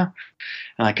right now?"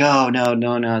 I'm like, "Oh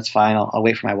no, it's fine. I'll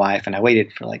wait for my wife." And I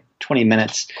waited for like 20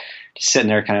 minutes, just sitting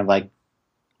there, kind of like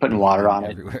putting water on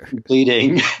it,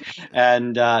 bleeding,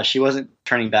 and she wasn't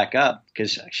turning back up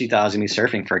because she thought I was gonna be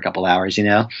surfing for a couple hours, you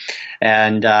know.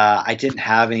 And I didn't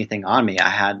have anything on me. I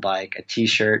had like a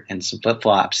t-shirt and some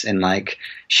flip-flops, and like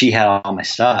she had all my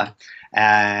stuff.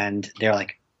 And they're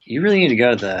like, "You really need to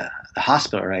go to the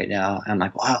hospital right now." And I'm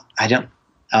like, "Well, I don't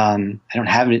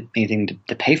have anything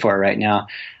to pay for it right now.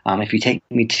 If you take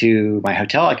me to my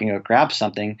hotel, I can go grab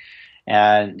something."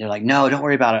 And they're like, "No, don't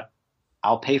worry about it.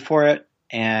 I'll pay for it,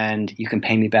 and you can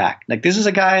pay me back." Like, this is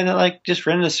a guy that like just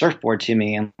rented a surfboard to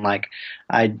me, and like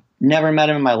I never met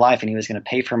him in my life, and he was going to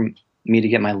pay for me to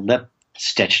get my lip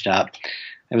stitched up.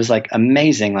 It was like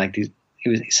amazing. Like he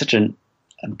was such a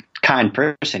kind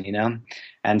person, you know.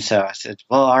 And so I said,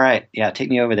 "Well, all right, yeah, take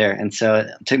me over there." And so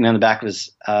it took me on the back of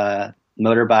his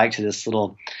motorbike to this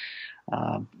little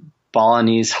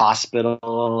Balinese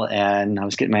hospital, and I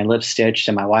was getting my lip stitched,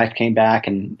 and my wife came back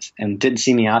and didn't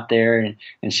see me out there,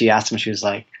 and she asked him, she was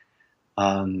like,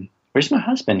 "Where's my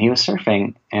husband? He was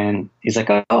surfing." And he's like,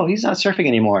 "Oh, he's not surfing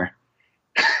anymore."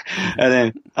 And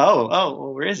then,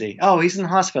 well, where is he? "Oh, he's in the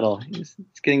hospital. He's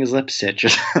getting his lip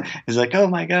stitched." He's like, "Oh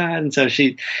my God." And so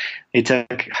he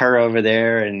took her over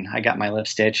there, and I got my lip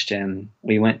stitched, and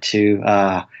we went to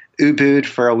Ubud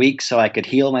for a week so I could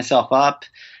heal myself up.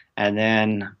 And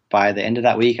then by the end of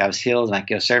that week, I was healed, and I could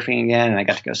go surfing again, and I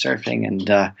got to go surfing. And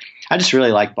I just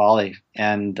really liked Bali,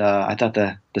 and I thought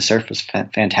the surf was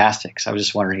fantastic. So I was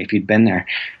just wondering if you'd been there.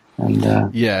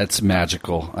 And yeah, it's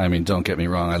magical. I mean, don't get me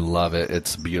wrong. I love it.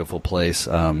 It's a beautiful place.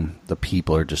 The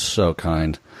people are just so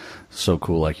kind, so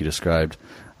cool, like you described.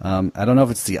 I don't know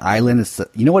if it's the island.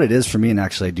 You know what it is for me, and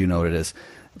actually I do know what it is.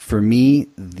 For me,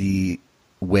 the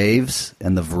waves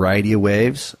and the variety of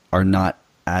waves are not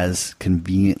as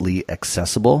conveniently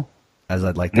accessible as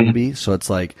I'd like them to be. So it's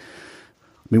like,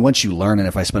 I mean, once you learn, and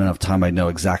if I spend enough time, I'd know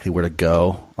exactly where to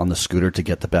go on the scooter to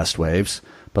get the best waves.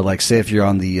 But like, say if you're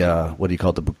on the, what do you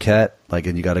call it, the Phuket, like,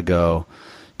 and you got to go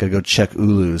check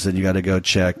Ulus, and you got to go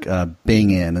check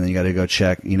Bingin, and then you got to go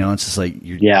check, you know, it's just like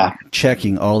you're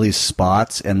checking all these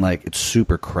spots, and like it's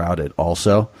super crowded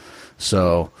also.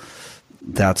 So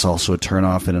that's also a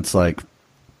turnoff, and it's like,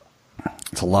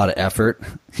 it's a lot of effort,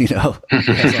 you know,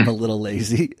 because I'm a little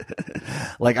lazy.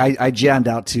 Like I jammed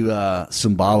out to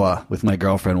Sumbawa with my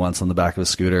girlfriend once on the back of a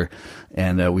scooter,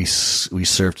 and we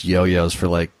surfed yo-yos for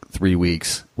like 3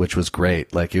 weeks, which was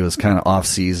great. Like, it was kind of off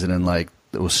season, and like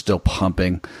it was still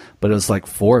pumping, but it was like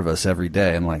 4 of us every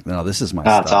day. I'm like, no, this is my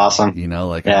stuff. That's awesome. You know,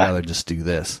 like, I'd rather just do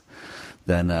this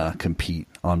than compete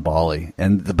on Bali.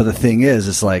 But the thing is,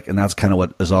 it's like, and that's kind of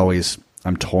what is always,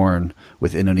 I'm torn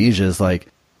with Indonesia, is like,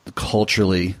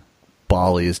 culturally,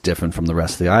 Bali is different from the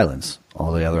rest of the islands.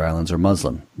 All the other islands are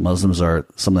Muslim. Muslims are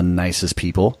some of the nicest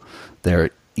people. They're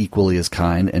equally as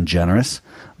kind and generous,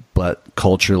 but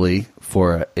culturally,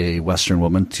 for a Western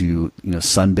woman to, you know,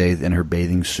 sunbathe in her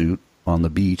bathing suit on the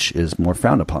beach is more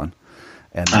frowned upon.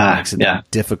 And that makes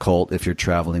it difficult if you're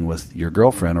traveling with your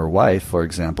girlfriend or wife, for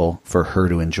example, for her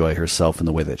to enjoy herself in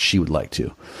the way that she would like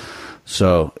to.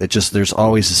 So there's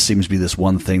always seems to be this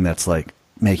one thing that's like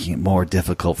making it more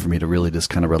difficult for me to really just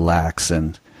kind of relax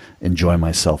and enjoy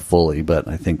myself fully. But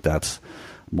I think that's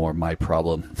more my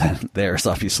problem than theirs,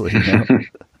 obviously. You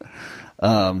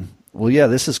know? Well, yeah,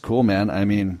 this is cool, man. I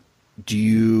mean, do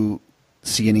you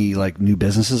see any like new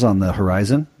businesses on the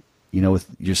horizon? You know, with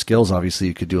your skills, obviously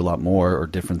you could do a lot more or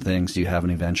different things. Do you have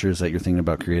any ventures that you're thinking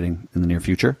about creating in the near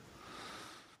future?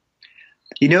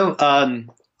 You know,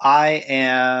 I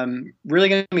am really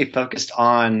going to be focused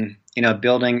on, you know,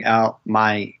 building out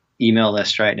my email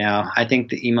list right now. I think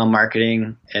the email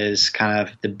marketing is kind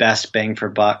of the best bang for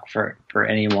buck for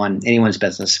anyone's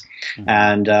business. Mm-hmm.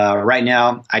 And right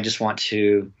now, I just want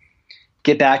to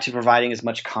get back to providing as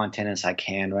much content as I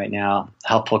can right now,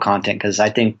 helpful content, because I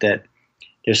think that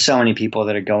there's so many people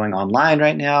that are going online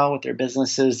right now with their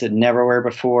businesses that never were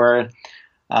before.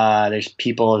 There's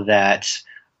people that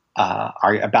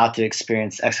are about to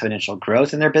experience exponential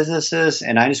growth in their businesses,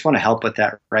 and I just want to help with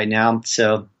that right now.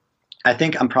 So I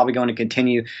think I'm probably going to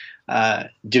continue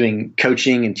doing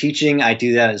coaching and teaching. I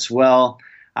do that as well.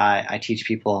 I teach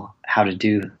people how to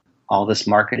do all this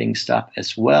marketing stuff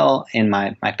as well in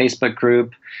my Facebook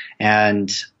group. And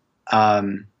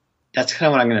that's kind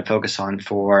of what I'm going to focus on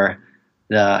for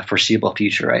the foreseeable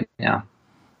future right now.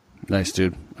 Nice,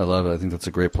 dude. I love it. I think that's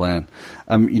a great plan.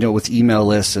 With email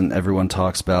lists, and everyone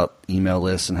talks about email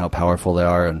lists and how powerful they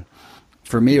are. And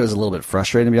for me, it was a little bit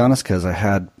frustrating, to be honest, because I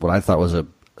had what I thought was a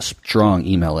strong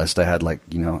email list. I had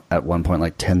at one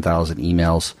point, 10,000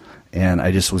 emails, and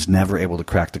I just was never able to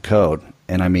crack the code.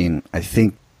 And I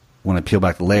think when I peel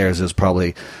back the layers, it was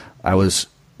probably I was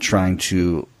trying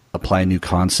to apply a new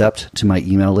concept to my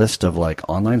email list of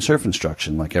online surf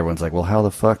instruction. Everyone's like, well, how the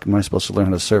fuck am I supposed to learn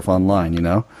how to surf online,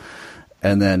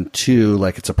 And then two,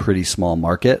 it's a pretty small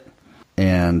market,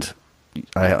 and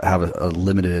I have a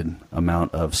limited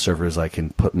amount of surfers I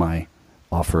can put my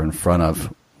offer in front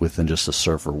of within just the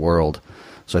surfer world.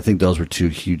 So I think those were two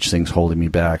huge things holding me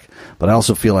back. But I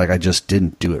also feel like I just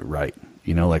didn't do it right.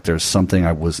 There's something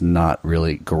I was not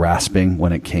really grasping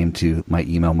when it came to my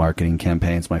email marketing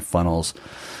campaigns, my funnels,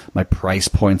 my price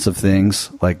points of things.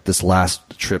 Like this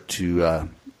last trip to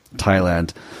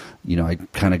Thailand, I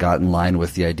kind of got in line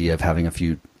with the idea of having a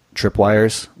few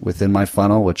tripwires within my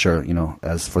funnel, which are,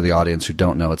 as for the audience who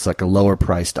don't know, it's like a lower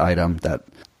priced item that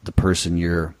the person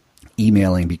you're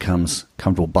emailing becomes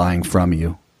comfortable buying from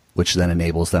you, which then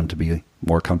enables them to be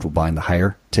more comfortable buying the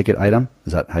higher ticket item.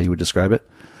 Is that how you would describe it?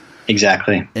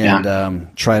 Exactly.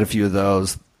 And tried a few of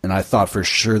those, and I thought for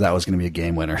sure that was going to be a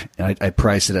game winner. And I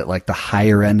priced it at the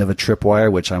higher end of a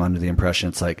tripwire, which I'm under the impression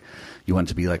it's you want it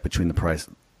to be between the price,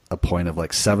 a point of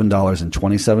 $7 and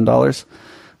 $27.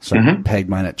 So I pegged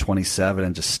mine at 27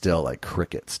 and just still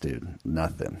crickets, dude.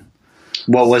 Nothing.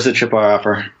 What was the tripwire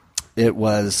offer? It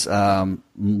was a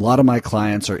lot of my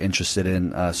clients are interested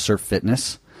in surf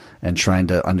fitness and trying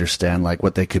to understand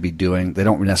what they could be doing. They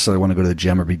don't necessarily want to go to the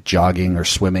gym or be jogging or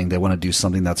swimming. They want to do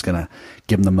something that's going to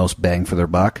give them the most bang for their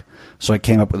buck. So I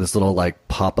came up with this little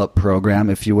pop-up program,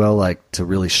 if you will, to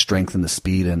really strengthen the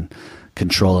speed and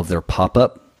control of their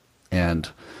pop-up,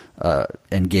 and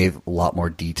gave a lot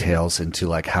more details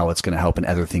into how it's going to help and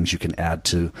other things you can add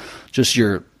to just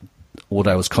your, what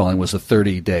I was calling was a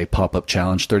 30-day pop-up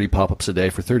challenge, 30 pop-ups a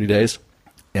day for 30 days.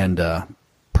 And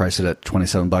priced it at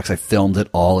 $27. I filmed it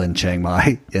all in Chiang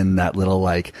Mai in that little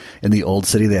in the old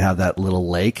city. They have that little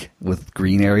lake with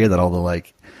green area that all the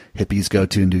hippies go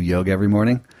to and do yoga every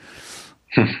morning.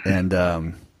 And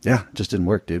it just didn't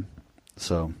work, dude.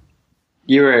 So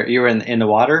you were in the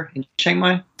water in Chiang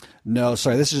Mai? No,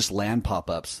 sorry. This is just land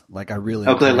pop-ups. I really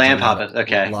land pop-ups.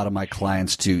 Okay. A lot of my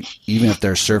clients to, even if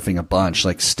they're surfing a bunch,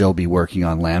 still be working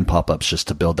on land pop-ups just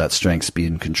to build that strength,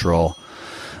 speed, and control.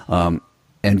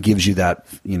 And gives you that,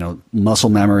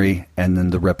 muscle memory and then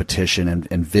the repetition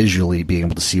and visually being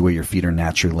able to see where your feet are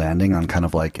naturally landing on kind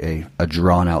of a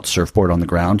drawn-out surfboard on the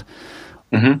ground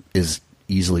is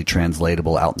easily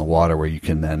translatable out in the water, where you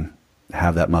can then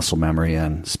have that muscle memory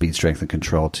and speed, strength, and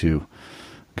control to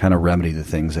kind of remedy the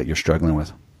things that you're struggling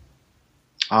with.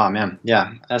 Oh, man.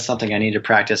 Yeah, that's something I need to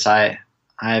practice. I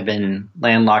have been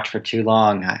landlocked for too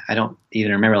long. I don't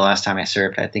even remember the last time I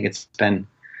surfed. I think it's been,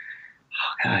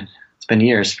 it's been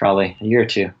years, probably a year or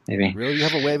two, maybe. Really? You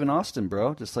have a wave in Austin,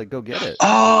 bro. Just go get it.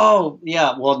 Oh,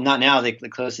 yeah. Well, not now. They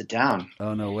closed it down.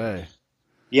 Oh, no way.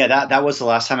 Yeah, that was the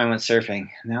last time I went surfing.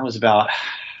 And that was about,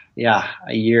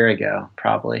 a year ago,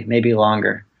 probably, maybe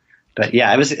longer. But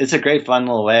yeah, it's a great, fun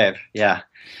little wave. Yeah.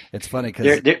 It's funny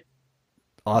because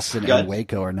Austin and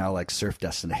Waco are now surf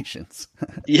destinations.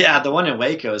 Yeah, the one in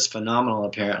Waco is phenomenal,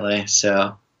 apparently.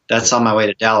 So that's on my way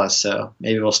to Dallas. So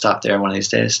maybe we'll stop there one of these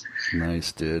days.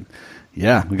 Nice, dude.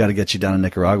 Yeah, we got to get you down to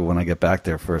Nicaragua when I get back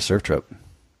there for a surf trip.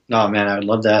 Oh, man, I would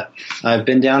love that. I've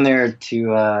been down there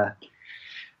to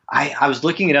I was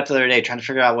looking it up the other day, trying to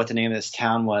figure out what the name of this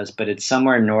town was, but it's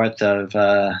somewhere north of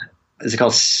is it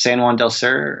called San Juan del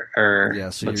Sur? Yeah,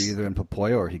 so you're either in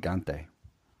Popoyo or Gigante.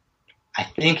 I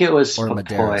think it was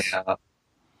Popoyo.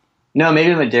 No,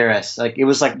 maybe Madeiras. It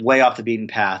was way off the beaten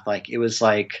path. It was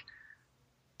I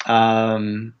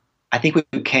think we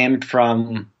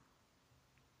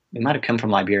might have come from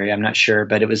Liberia, I'm not sure,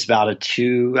 but it was about a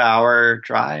 2.5 hour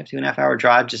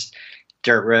drive, just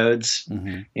dirt roads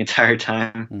the entire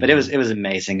time. But it was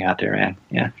amazing out there, man.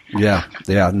 Yeah.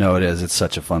 Yeah. No, it is. It's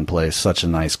such a fun place, such a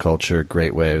nice culture,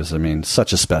 great waves. I mean,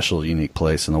 such a special, unique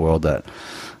place in the world that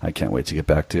I can't wait to get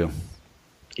back to.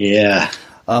 Yeah.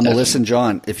 Well, listen,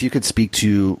 John, if you could speak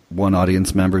to one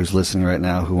audience member who's listening right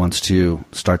now who wants to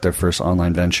start their first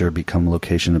online venture, become a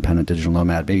location-independent digital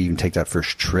nomad, maybe even take that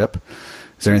first trip,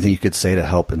 is there anything you could say to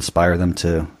help inspire them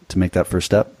to make that first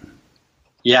step?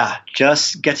 Yeah,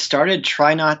 just get started.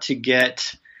 Try not to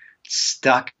get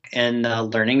stuck in the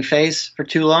learning phase for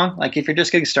too long. Like if you're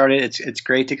just getting started, it's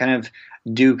great to kind of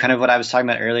do kind of what I was talking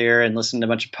about earlier and listen to a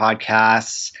bunch of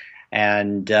podcasts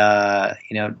and,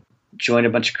 join a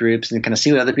bunch of groups and kind of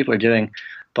see what other people are doing.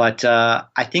 But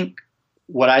I think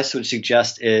what I would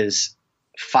suggest is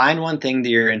find one thing that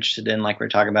you're interested in, like we were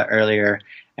talking about earlier,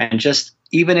 and just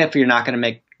even if you're not going to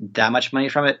make that much money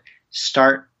from it,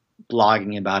 start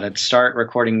blogging about it, start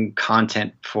recording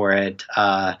content for it.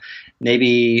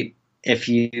 Maybe if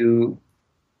you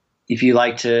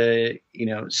like to,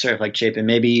 surf like Chapin,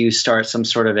 maybe you start some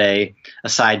sort of a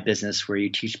side business where you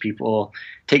teach people,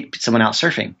 take someone out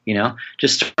surfing,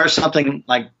 just start something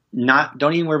like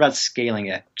don't even worry about scaling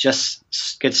it. Just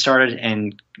get started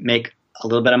and make a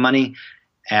little bit of money.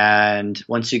 And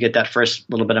once you get that first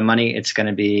little bit of money, it's going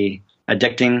to be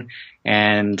addicting,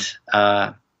 and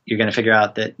you're going to figure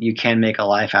out that you can make a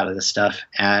life out of this stuff,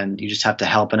 and you just have to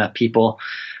help enough people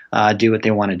do what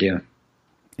they want to do.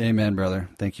 Amen, brother.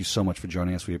 Thank you so much for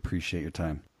joining us. We appreciate your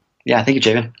time. Yeah, thank you,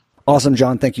 Chapin. Awesome,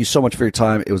 John. Thank you so much for your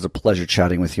time. It was a pleasure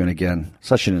chatting with you. And again,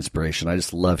 such an inspiration. I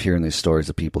just love hearing these stories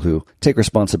of people who take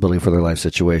responsibility for their life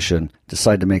situation,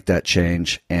 decide to make that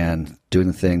change, and doing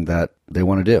the thing that they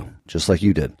want to do, just like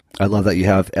you did. I love that you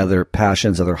have other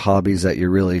passions, other hobbies that you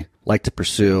really like to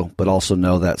pursue, but also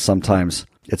know that sometimes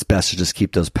it's best to just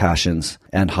keep those passions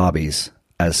and hobbies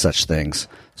as such things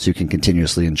so you can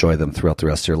continuously enjoy them throughout the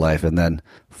rest of your life, and then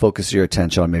focus your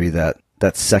attention on maybe that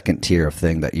second tier of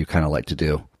thing that you kind of like to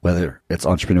do, whether it's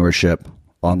entrepreneurship,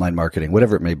 online marketing,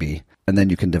 whatever it may be, and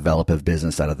then you can develop a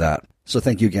business out of that. So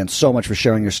thank you again so much for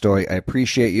sharing your story. I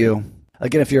appreciate you.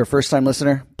 Again, if you're a first-time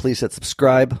listener, please hit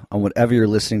subscribe on whatever you're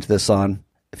listening to this on.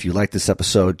 If you like this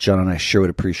episode, John and I sure would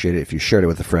appreciate it if you shared it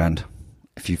with a friend.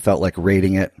 If you felt like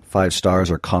rating it 5 stars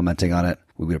or commenting on it,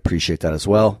 we would appreciate that as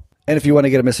well. And if you want to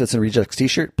get a Misfits and Rejects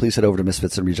t-shirt, please head over to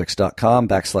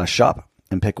misfitsandrejects.com/shop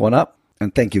and pick one up.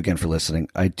 And thank you again for listening.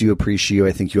 I do appreciate you.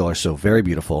 I think you all are so very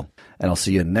beautiful. And I'll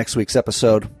see you in next week's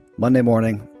episode, Monday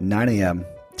morning, 9 a.m.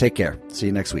 Take care. See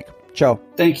you next week. Ciao.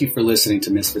 Thank you for listening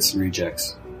to Misfits and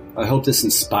Rejects. I hope this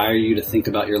inspires you to think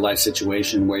about your life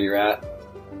situation, where you're at,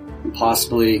 and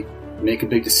possibly make a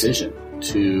big decision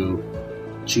to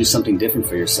choose something different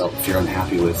for yourself if you're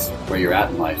unhappy with where you're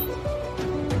at in life.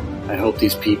 I hope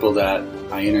these people that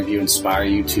I interview inspire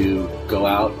you to go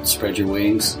out, spread your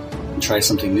wings, and try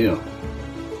something new.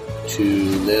 To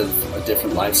live a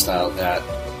different lifestyle that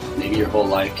maybe your whole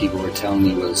life people were telling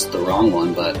you was the wrong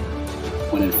one, but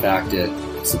when in fact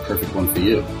it's the perfect one for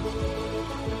you.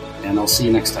 And I'll see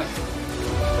you next time.